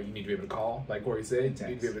do, right? You need to be able to call, like Cory said. You need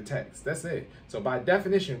to be able to text. That's it. So by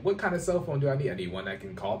definition, what kind of cell phone do I need? I need one that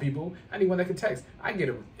can call people. I need one that can text.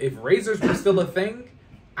 If razors were still a thing,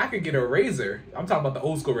 I could get a razor. I'm talking about the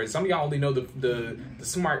old school razor. Some of y'all only know the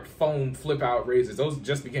smartphone flip out razors. Those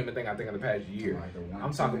just became a thing, I think, in the past year. Like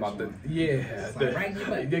I'm talking about right in the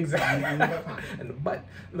butt. Exactly. And the butt.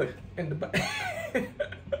 Look, and the butt.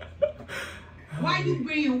 Why you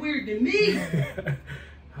being weird to me?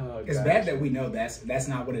 Oh, it's bad that we know that's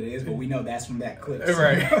not what it is, but we know that's from that clip. So.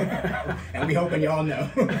 Right. And we hoping y'all know.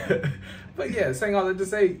 But yeah, saying all that to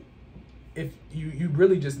say, if you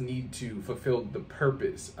really just need to fulfill the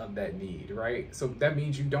purpose of that need, right? So that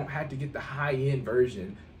means you don't have to get the high-end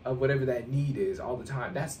version of whatever that need is all the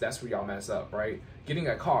time. That's where y'all mess up, right? Getting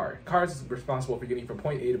a car. Cars is responsible for getting from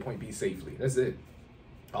point A to point B safely. That's it.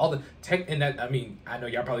 All the tech in that, I mean, I know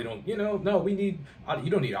y'all probably don't, you don't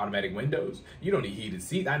need automatic windows. You don't need heated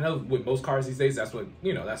seats. I know with most cars these days, that's what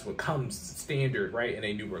comes standard, right, in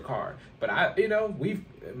a newer car. But my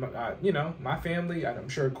family, I'm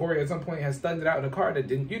sure Cory at some point has studied out in a car that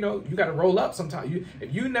didn't, you got to roll up sometimes.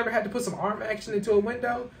 If you never had to put some arm action into a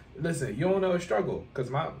window, listen, you don't know a struggle. Because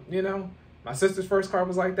my sister's first car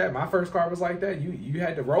was like that. My first car was like that. You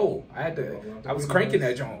had to roll. I was cranking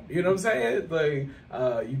that joint. You know what I'm saying? Like,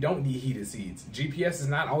 you don't need heated seats. GPS is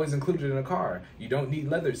not always included in a car. You don't need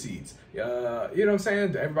leather seats. You know what I'm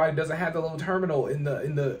saying? Everybody doesn't have the little terminal in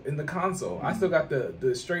the console. I still got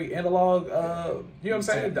the straight analog. You know what I'm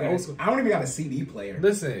saying? The old school. I don't even got a CD player.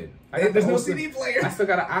 Listen, there's no CD player. I still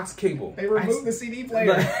got an aux cable. They removed the CD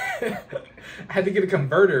player. I had to get a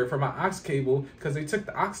converter for my aux cable because they took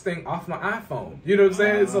the aux thing off my iPhone. You know what I'm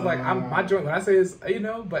saying? So like, my joint, when I say is,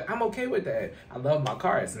 but I'm okay with that. I love my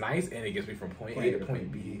car. It's nice and it gets me from point A to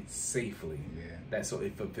point B safely. Yeah. That's so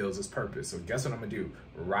it fulfills its purpose. So guess what I'm gonna do?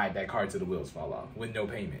 Ride that car till the wheels fall off with no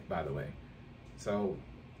payment, by the way. So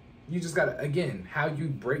you just gotta, again, how you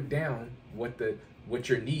break down what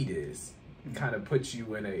your need is kind of puts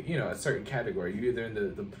you in a certain category. You're either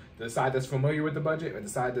in the side that's familiar with the budget or the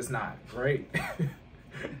side that's not, right?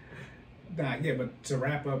 Yeah, but to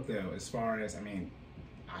wrap up though, as far as,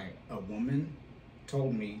 a woman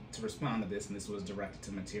told me to respond to this, and this was directed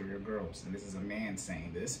to material girls, and this is a man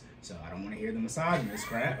saying this, so I don't want to hear the misogynist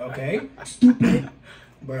crap, okay? Stupid.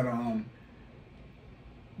 But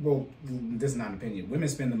well, this is not an opinion. Women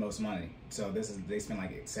spend the most money, so they spend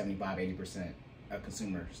like 75-80% of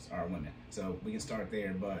consumers are women. So we can start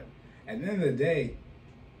there, but at the end of the day,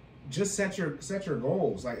 just set your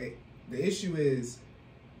goals. Like the issue is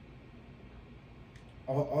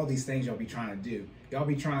all these things y'all be trying to do. Y'all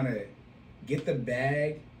be trying to get the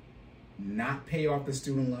bag, not pay off the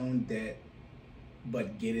student loan debt,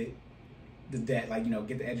 but get the debt,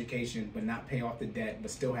 get the education, but not pay off the debt,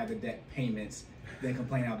 but still have the debt payments, then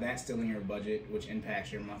complain how that's still in your budget, which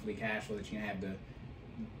impacts your monthly cash flow that you can have to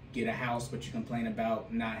get a house, but you complain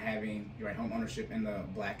about not having your home ownership in the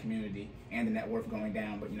Black community and the net worth going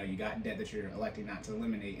down, but you got debt that you're electing not to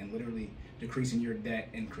eliminate, and literally decreasing your debt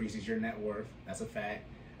increases your net worth. That's a fact.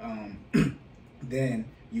 Then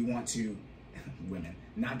you want to, women,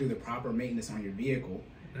 not do the proper maintenance on your vehicle.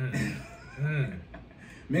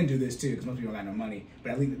 Men do this too, because most people don't got no money.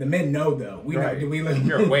 But at least the men know though. We know.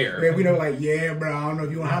 You're aware. We know, bro, I don't know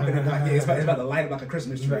if you want to hop in the car. Yeah, it's about to light up like a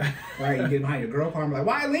Christmas tree. Right? You get behind your girl car and be like,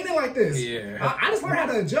 why are you leaning like this? Yeah. I just learned how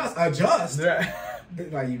to adjust.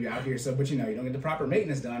 Like you be out here, but you don't get the proper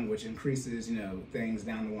maintenance done, which increases, things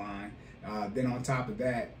down the line. Then on top of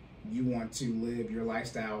that, you want to live your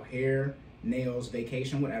lifestyle, hair, nails,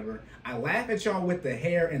 vacation, whatever. I laugh at y'all with the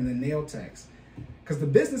hair and the nail techs, because the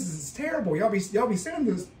business is terrible. Y'all be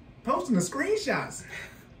sending this, posting the screenshots.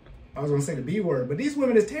 I was gonna say the B word, but these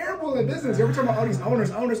women is terrible at business. You're talking about all these owners.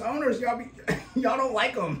 Y'all don't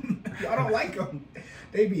like them. Y'all don't like them.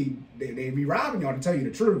 They be robbing y'all, to tell you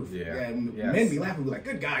the truth. Yeah. Men be laughing, be like,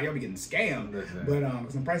 good God, y'all be getting scammed.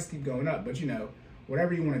 But some prices keep going up. But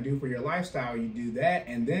whatever you want to do for your lifestyle, you do that,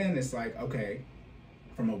 and then it's like, okay,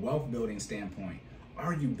 from a wealth building standpoint,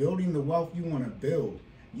 are you building the wealth you want to build?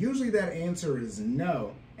 Usually that answer is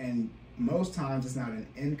no, and most times it's not an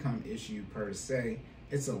income issue per se.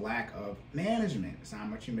 It's a lack of management. It's how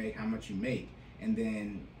much you make. And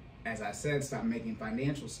then, as I said, stop making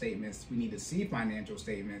financial statements. We need to see financial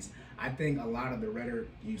statements. I think a lot of the rhetoric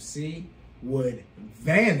you see would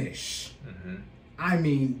vanish.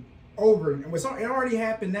 It already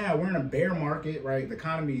happened now. We're in a bear market, right? The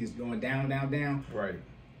economy is going down, down, down. Right.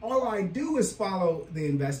 All I do is follow the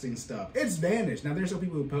investing stuff. It's vanished. Now, there's some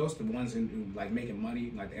people who post, the ones who like making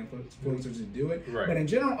money, like the influencers who do it. Right. But in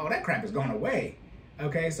general, all that crap has gone away.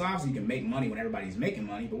 Okay, so obviously you can make money when everybody's making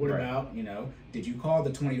money, but what about, you know, did you call the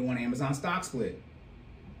 20-to-1 Amazon stock split?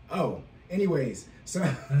 Oh, anyways, so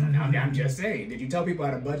I'm just saying, did you tell people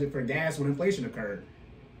how to budget for gas when inflation occurred?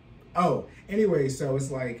 Oh, anyway, so it's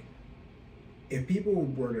like, if people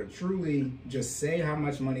were to truly just say how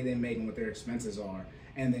much money they make and what their expenses are,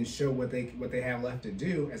 and then show what they have left to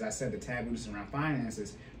do, as I said, the taboos around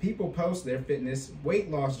finances, people post their fitness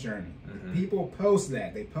weight loss journey. People post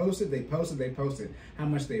that. They posted how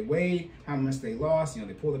much they weighed, how much they lost, you know,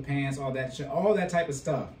 they pull the pants, all that shit, all that type of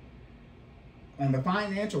stuff. On the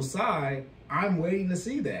financial side, I'm waiting to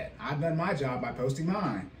see that. I've done my job by posting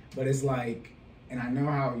mine, but it's like, and I know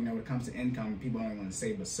how, you know, when it comes to income, people only want to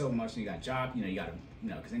save but so much. And you got job, you know, you got to, you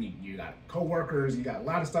know, because then you got co-workers, you got a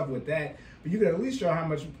lot of stuff with that. But you could at least show how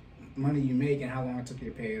much money you make and how long it took you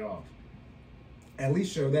to pay it off. At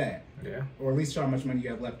least show that. Yeah. Or at least show how much money you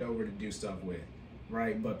have left over to do stuff with,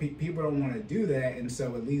 right? But people don't want to do that, and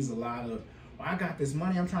so it leaves a lot of, well, I got this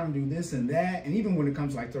money, I'm trying to do this and that. And even when it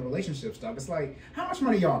comes to like the relationship stuff, it's like, how much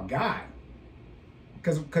money y'all got?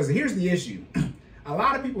 Because here's the issue. A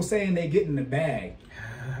lot of people saying they get in the bag.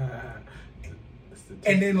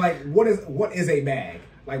 And then like, what is a bag?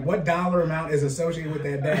 Like, what dollar amount is associated with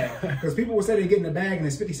that bag? Because people will say they get in the bag and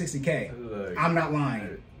it's 50, 60K. Look, I'm not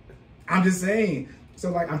lying. I'm just saying.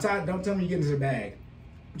 So like, I'm tired. Don't tell me you get into the bag.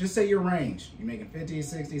 Just say your range. You're making 50,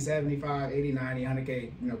 60, 75, 80, 90,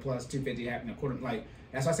 100K, you know, plus 250, half and a quarter. Like,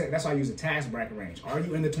 that's why I said, that's why I use a tax bracket range. Are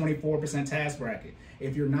you in the 24% tax bracket?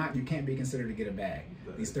 If you're not, you can't be considered to get a bag.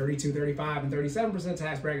 These 32, 35, and 37%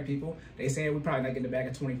 tax bracket people, they say we probably not getting a bag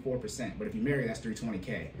at 24%. But if you marry, that's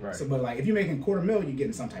 320K. Right. So, but like, if you're making $250,000, you're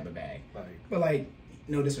getting some type of bag. Like, but like,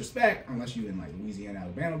 no disrespect, unless you in like Louisiana,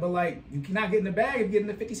 Alabama, but like, you cannot get in the bag if you're getting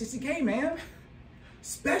the 50, 60K, man.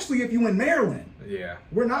 Especially if you in Maryland. yeah.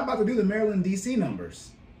 We're not about to do the Maryland, DC numbers.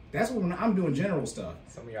 That's what I'm doing, general stuff.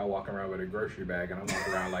 Some of y'all walking around with a grocery bag, and I'm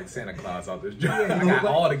walking around like Santa Claus out this joint. Yeah, I got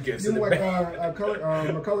all the gifts in the like, bag.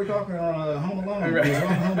 Macaulay Culkin on Home Alone. Right. He's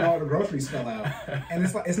walking home and all the groceries fell out. And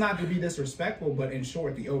it's like, it's not to be disrespectful, but in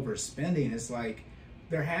short, the overspending, it's like,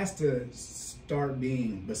 there has to start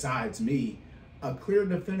being, besides me, a clear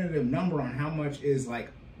definitive number on how much is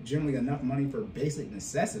like generally enough money for basic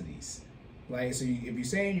necessities. Like, so if you're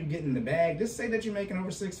saying you're getting the bag, just say that you're making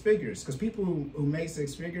over 6 figures. Because people who make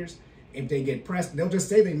 6 figers, if they get pressed, they'll just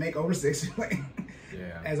say they make over 6.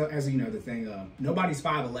 Yeah. As you know, the thing, nobody's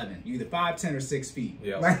 5'11". You're either 5'10" or 6 feet.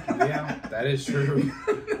 Yeah. Yeah, that is true.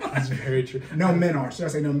 That's very true. No men are. Should I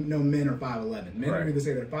say no men are 5'11". Men Right. are either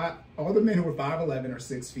say they're 5. All the men who are 5'11" are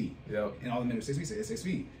 6 feet. Yep. And all the men who are 6 feet say they're 6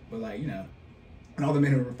 feet. But like, you know. And all the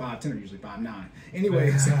men who are 5'10" are usually 5'9".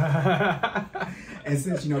 Anyways, and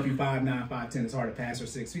since, you know, if you're 5'9", 5'10", it's hard to pass for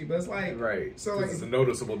 6 feet. But it's like, right. So like, it's a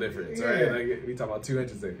noticeable difference, yeah. right? Like, we talk about 2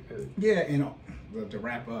 inches there. Yeah, and to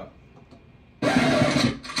wrap up.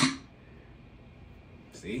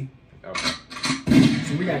 See? Okay.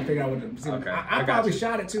 So we gotta figure out what the. See, Okay, I probably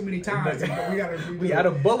shot it too many times. But we gotta. We out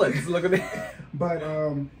of bullets. Look at that. But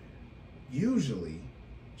usually,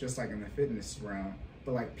 just like in the fitness realm,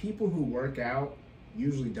 but like people who work out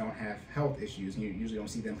usually don't have health issues, and you usually don't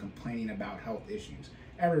see them complaining about health issues.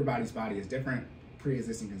 Everybody's body is different,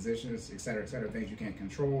 pre-existing conditions, et cetera, things you can't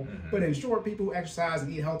control. But in short, people who exercise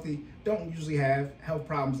and eat healthy don't usually have health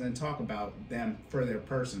problems and talk about them for their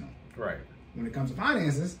personal. Right. When it comes to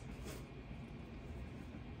finances,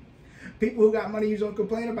 people who got money usually don't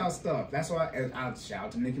complain about stuff. That's why I shout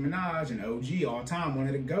out to Nicki Minaj and OG all the time, one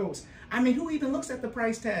of the GOATs. I mean, who even looks at the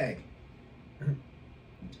price tag?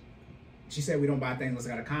 She said we don't buy things unless I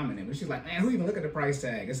got a comment in it. But she's like, man, who even look at the price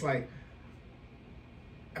tag? It's like,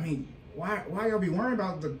 I mean, why y'all be worrying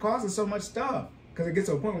about the cost of so much stuff? Because it gets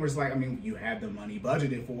to a point where it's like, I mean, you have the money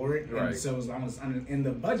budgeted for it. Right. And so as long as it's in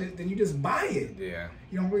the budget, then you just buy it. Yeah.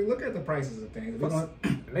 You don't really look at the prices of things.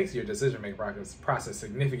 It makes your decision-making process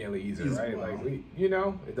significantly easier, right? Well. Like, we, you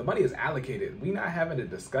know, if the money is allocated, we not having a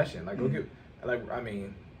discussion. Like, look at, like, I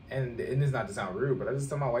mean, and it's not to sound rude, but I just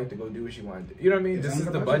tell my wife to go do what she wants to do. You know what I mean? It's This is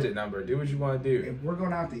under the budget number. Do what you want to do. If we're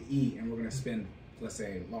going out to eat and we're going to spend, let's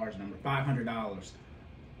say, a large number, $500,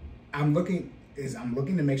 I'm looking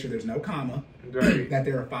to make sure there's no comma, Right. that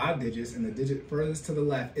there are 5 digits, and the digit furthest to the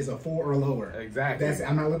left is a 4 or lower. Exactly. That's it.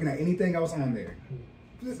 I'm not looking at anything else on there.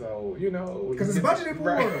 So, you know. Because it's budgeted for.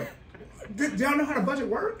 Right. Do y'all know how to budget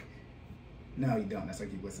work? No, you don't. That's why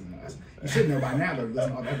you keep listening to us. You should know by now, though. You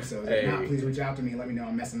listen to all the episodes. If not, please reach out to me and let me know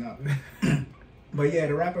I'm messing up. But yeah,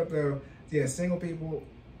 to wrap up though, yeah, single people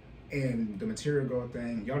and the material growth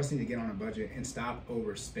thing, y'all just need to get on a budget and stop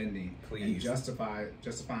overspending. Please. And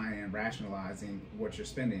justifying and rationalizing what you're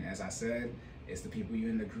spending. As I said, it's the people you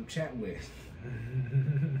in the group chat with.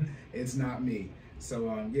 It's not me.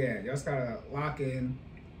 So yeah, y'all just gotta lock in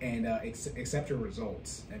and accept your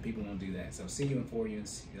results, and people don't do that. So see you in 40, and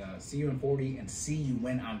see you in 40, and see you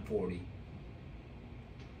when I'm 40.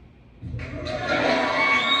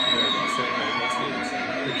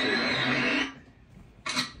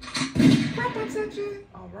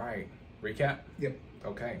 All right. Recap? Yep.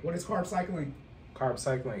 Okay. What is carb cycling? Carb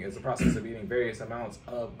cycling is the process of eating various amounts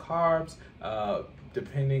of carbs,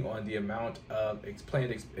 depending on the amount of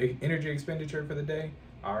planned energy expenditure for the day.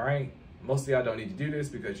 All right. Most of y'all don't need to do this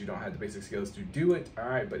because you don't have the basic skills to do it. All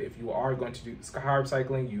right. But if you are going to do carb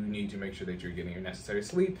cycling, you need to make sure that you're getting your necessary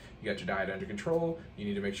sleep. You got your diet under control. You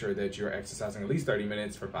need to make sure that you're exercising at least 30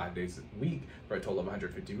 minutes for 5 days a week for a total of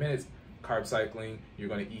 150 minutes. Carb cycling, you're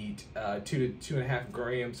going to eat 2 to 2.5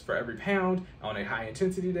 grams for every pound on a high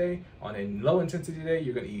intensity day. On a low intensity day,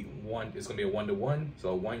 you're going to eat it's going to be a 1-to-1,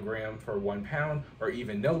 so 1 gram for 1 pound, or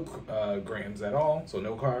even no grams at all, so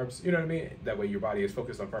no carbs, you know what I mean? That way your body is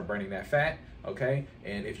focused on burning that fat, okay?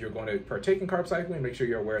 And if you're going to partake in carb cycling, make sure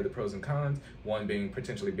you're aware of the pros and cons. One being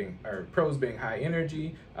pros being high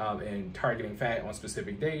energy and targeting fat on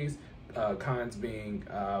specific days. Cons being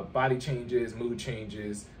body changes, mood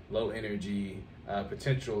changes, low energy,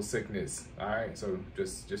 potential sickness. All right, so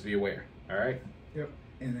just be aware. All right. Yep.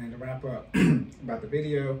 And then to wrap up about the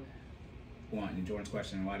video, one, Jordan's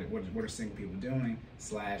question: what are single people doing? /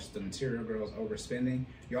 the material girls overspending.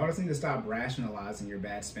 Y'all just need to stop rationalizing your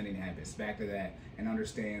bad spending habits. Back to that, and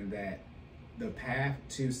understand that the path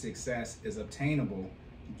to success is obtainable.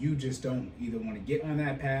 You just don't either want to get on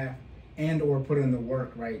that path and or put in the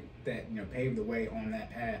work, right, that pave the way on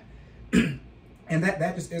that path. And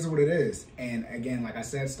that just is what it is. And again, like I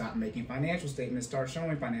said, stop making financial statements, start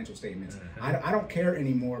showing financial statements. I don't care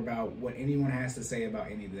anymore about what anyone has to say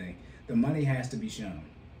about anything. The money has to be shown.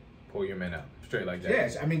 Pull your men up straight like that.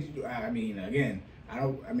 Yes, I mean again,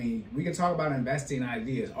 we can talk about investing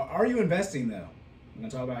ideas. Are you investing though? We're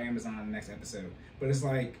gonna talk about Amazon in the next episode. But it's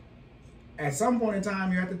like at some point in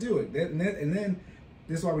time you have to do it. And then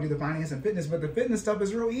this is why we do the finance and fitness, but the fitness stuff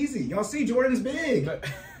is real easy. Y'all see Jordan's big.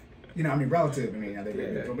 Relative. They're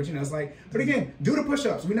big, but it's like, but again, do the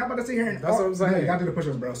push-ups. We're not about to sit here and that's what I'm saying. You gotta do the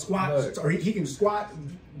push-ups, bro. Squat, or he can squat,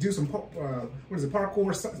 do some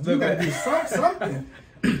parkour. You gotta do something.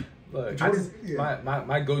 Look,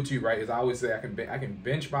 my go-to, right, is I always say I can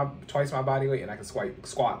bench twice my body weight, and I can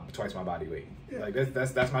squat twice my body weight. Yeah. Like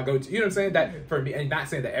that's my go-to. You know what I'm saying? That for me, and not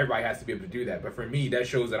saying that everybody has to be able to do that, but for me, that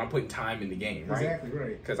shows that I'm putting time in the game, right? Exactly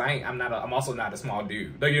right. Because I'm also not a small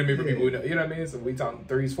dude. Like, you know what I mean? For people who know, you know what I mean? So we talk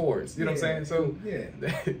 3s, 4s. You know what I'm saying? So and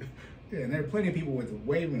there are plenty of people with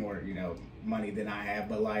way more money than I have,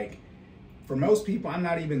 but like for most people, I'm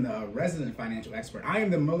not even the resident financial expert. I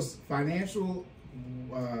am the most financial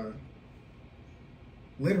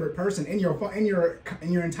literate person in your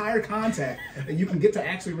entire contact that you can get to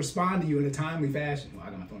actually respond to you in a timely fashion. Well,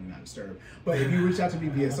 I got my phone not disturbed, but if you reach out to me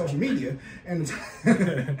via social media, and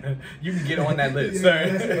you can get on that list.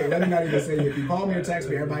 Let me not even say if you call me or text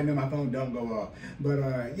me, everybody know my phone don't go off. But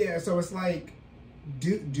so it's like,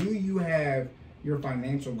 do you have your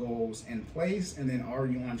financial goals in place, and then are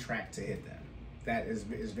you on track to hit them? That is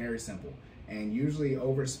very simple. And usually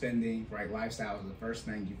overspending, right, lifestyle is the first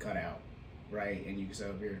thing you cut out, right? And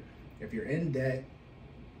so if you're in debt,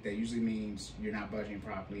 that usually means you're not budgeting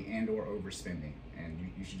properly and or overspending. And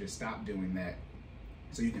you should just stop doing that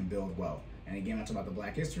so you can build wealth. And again, when I talk about the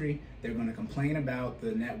Black history, they're going to complain about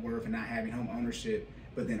the net worth and not having home ownership,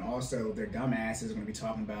 but then also their dumb asses are going to be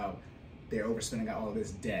talking about they're overspending, got all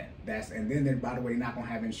this debt. And then they're, by the way, not going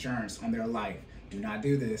to have insurance on their life. Do not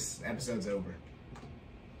do this. Episode's over.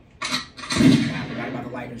 I forgot about the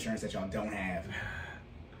life insurance that y'all don't have.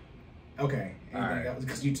 Okay. Anything else?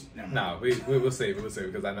 Because no, we'll save it. We'll save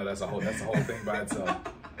it because I know that's a whole thing by itself.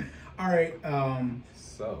 All right.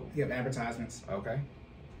 So you have advertisements. Okay.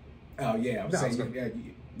 Oh yeah, I was saying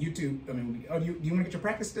YouTube. Do you want to get your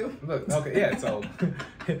practice still? Look, okay, yeah. So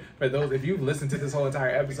for those, if you've listened to this whole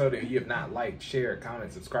entire episode and you have not liked, shared,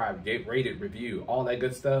 commented, subscribed, rated, review, all that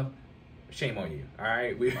good stuff, shame on you. All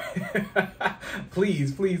right,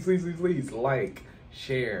 please like,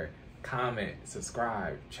 share, comment,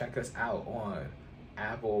 subscribe. Check us out on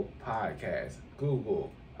Apple Podcasts,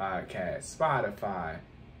 Google Podcasts, Spotify,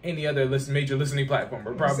 any other major listening platform.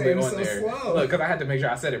 We're probably on there. Slow. Look, because I had to make sure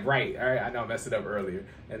I said it right. All right, I know I messed it up earlier.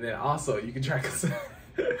 And then also you can check us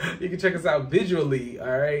you can check us out visually, all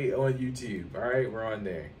right, on YouTube. All right, we're on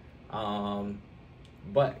there.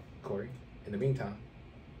 But Corey, in the meantime,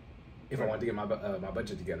 if I want to get my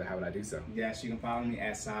budget together, how would I do so? Yes, you can follow me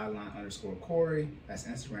at sideline_Cory. That's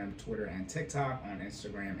Instagram, Twitter, and TikTok. On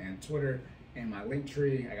Instagram and Twitter in my link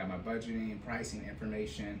tree. I got my budgeting, pricing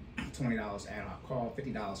information, $20 ad hoc call,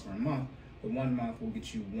 $50 for a month. The 1 month will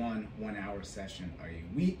get you one 1-hour session a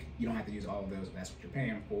week. You don't have to use all of those, but that's what you're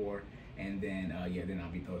paying for. And then, then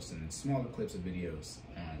I'll be posting smaller clips of videos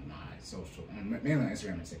on my social, mainly on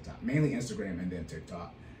Instagram and TikTok. Mainly Instagram and then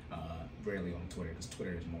TikTok. Rarely on Twitter, because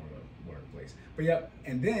Twitter is more of a workplace. But yep,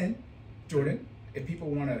 and then, Jordan, if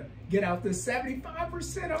people want to get out this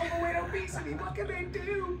 75% overweight obesity, what can they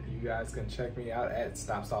do? You guys can check me out at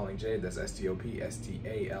Stop Stalling Jay. That's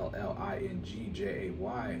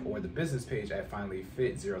STOPSTALLINGJAY, or the business page at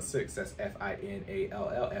FinallyFit06. That's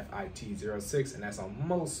FINALLFIT06, and that's on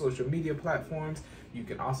most social media platforms. You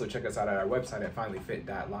can also check us out at our website at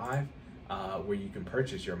FinallyFit.live. Where you can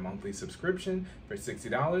purchase your monthly subscription for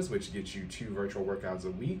 $60, which gets you 2 virtual workouts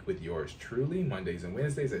a week with yours truly, Mondays and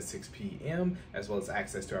Wednesdays at 6 p.m., as well as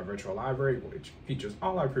access to our virtual library, which features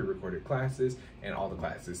all our pre-recorded classes and all the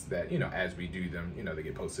classes that, as we do them, they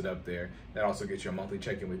get posted up there. That also gets you a monthly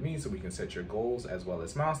check-in with me so we can set your goals as well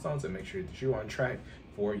as milestones and make sure that you're on track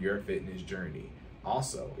for your fitness journey.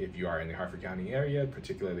 Also, if you are in the Hartford County area,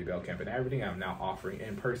 particularly Bell Camp and Aberdeen, I'm now offering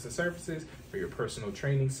in-person services for your personal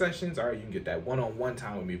training sessions. All right, you can get that one-on-one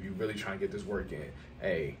time with me if you're really trying to get this work in.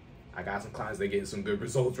 Hey, I got some clients, they getting some good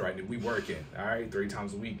results right now. We working, all right, 3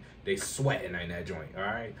 times a week. They sweating in that joint, all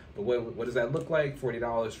right? But what does that look like?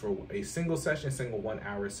 $40 for a single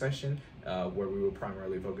 1-hour session, where we will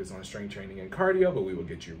primarily focus on strength training and cardio, but we will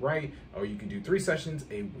get you right. Or you can do 3 sessions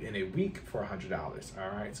in a week for $100,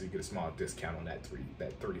 all right? So you get a small discount on that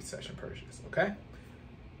 30-session purchase, okay?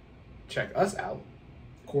 Check us out.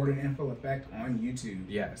 Cordan Info Effect on YouTube.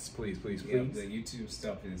 Yes, please. The YouTube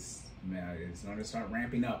stuff is, man, it's going to start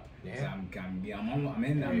ramping up. Yeah. So I'm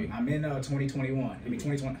in 2021. I mean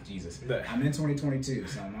 2020. Jesus. I'm in 2022,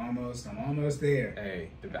 so I'm almost there.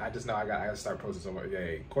 Hey, I just know I got to start posting so much.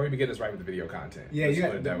 Hey, Cory be getting us right with the video content. Yeah,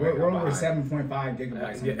 we're over 7.5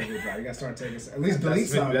 gigabytes on video drive. You got to start taking at least delete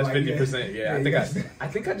some. That's 50%. Yeah, I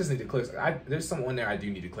think I just need to clear. There's some on there I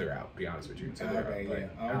do need to clear out. Be honest with you.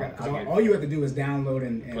 All you have to do is download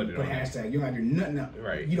and put hashtag. You don't have to do nothing else.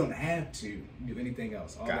 Right. You don't have to do anything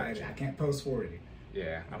else. I can't post for you.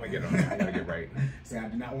 Yeah, I'm gonna get on it. I gotta get right. So I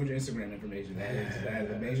do not want your Instagram information. That is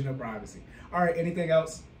invasion of privacy. All right, anything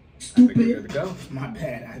else? Stupid. I think we're good to go. My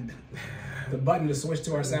bad. The button to switch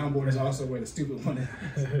to our soundboard is also where the stupid one is.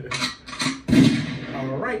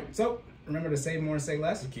 All right, so remember to say more and say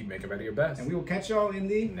less. Keep making better your best. And we will catch y'all in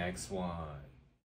the next one.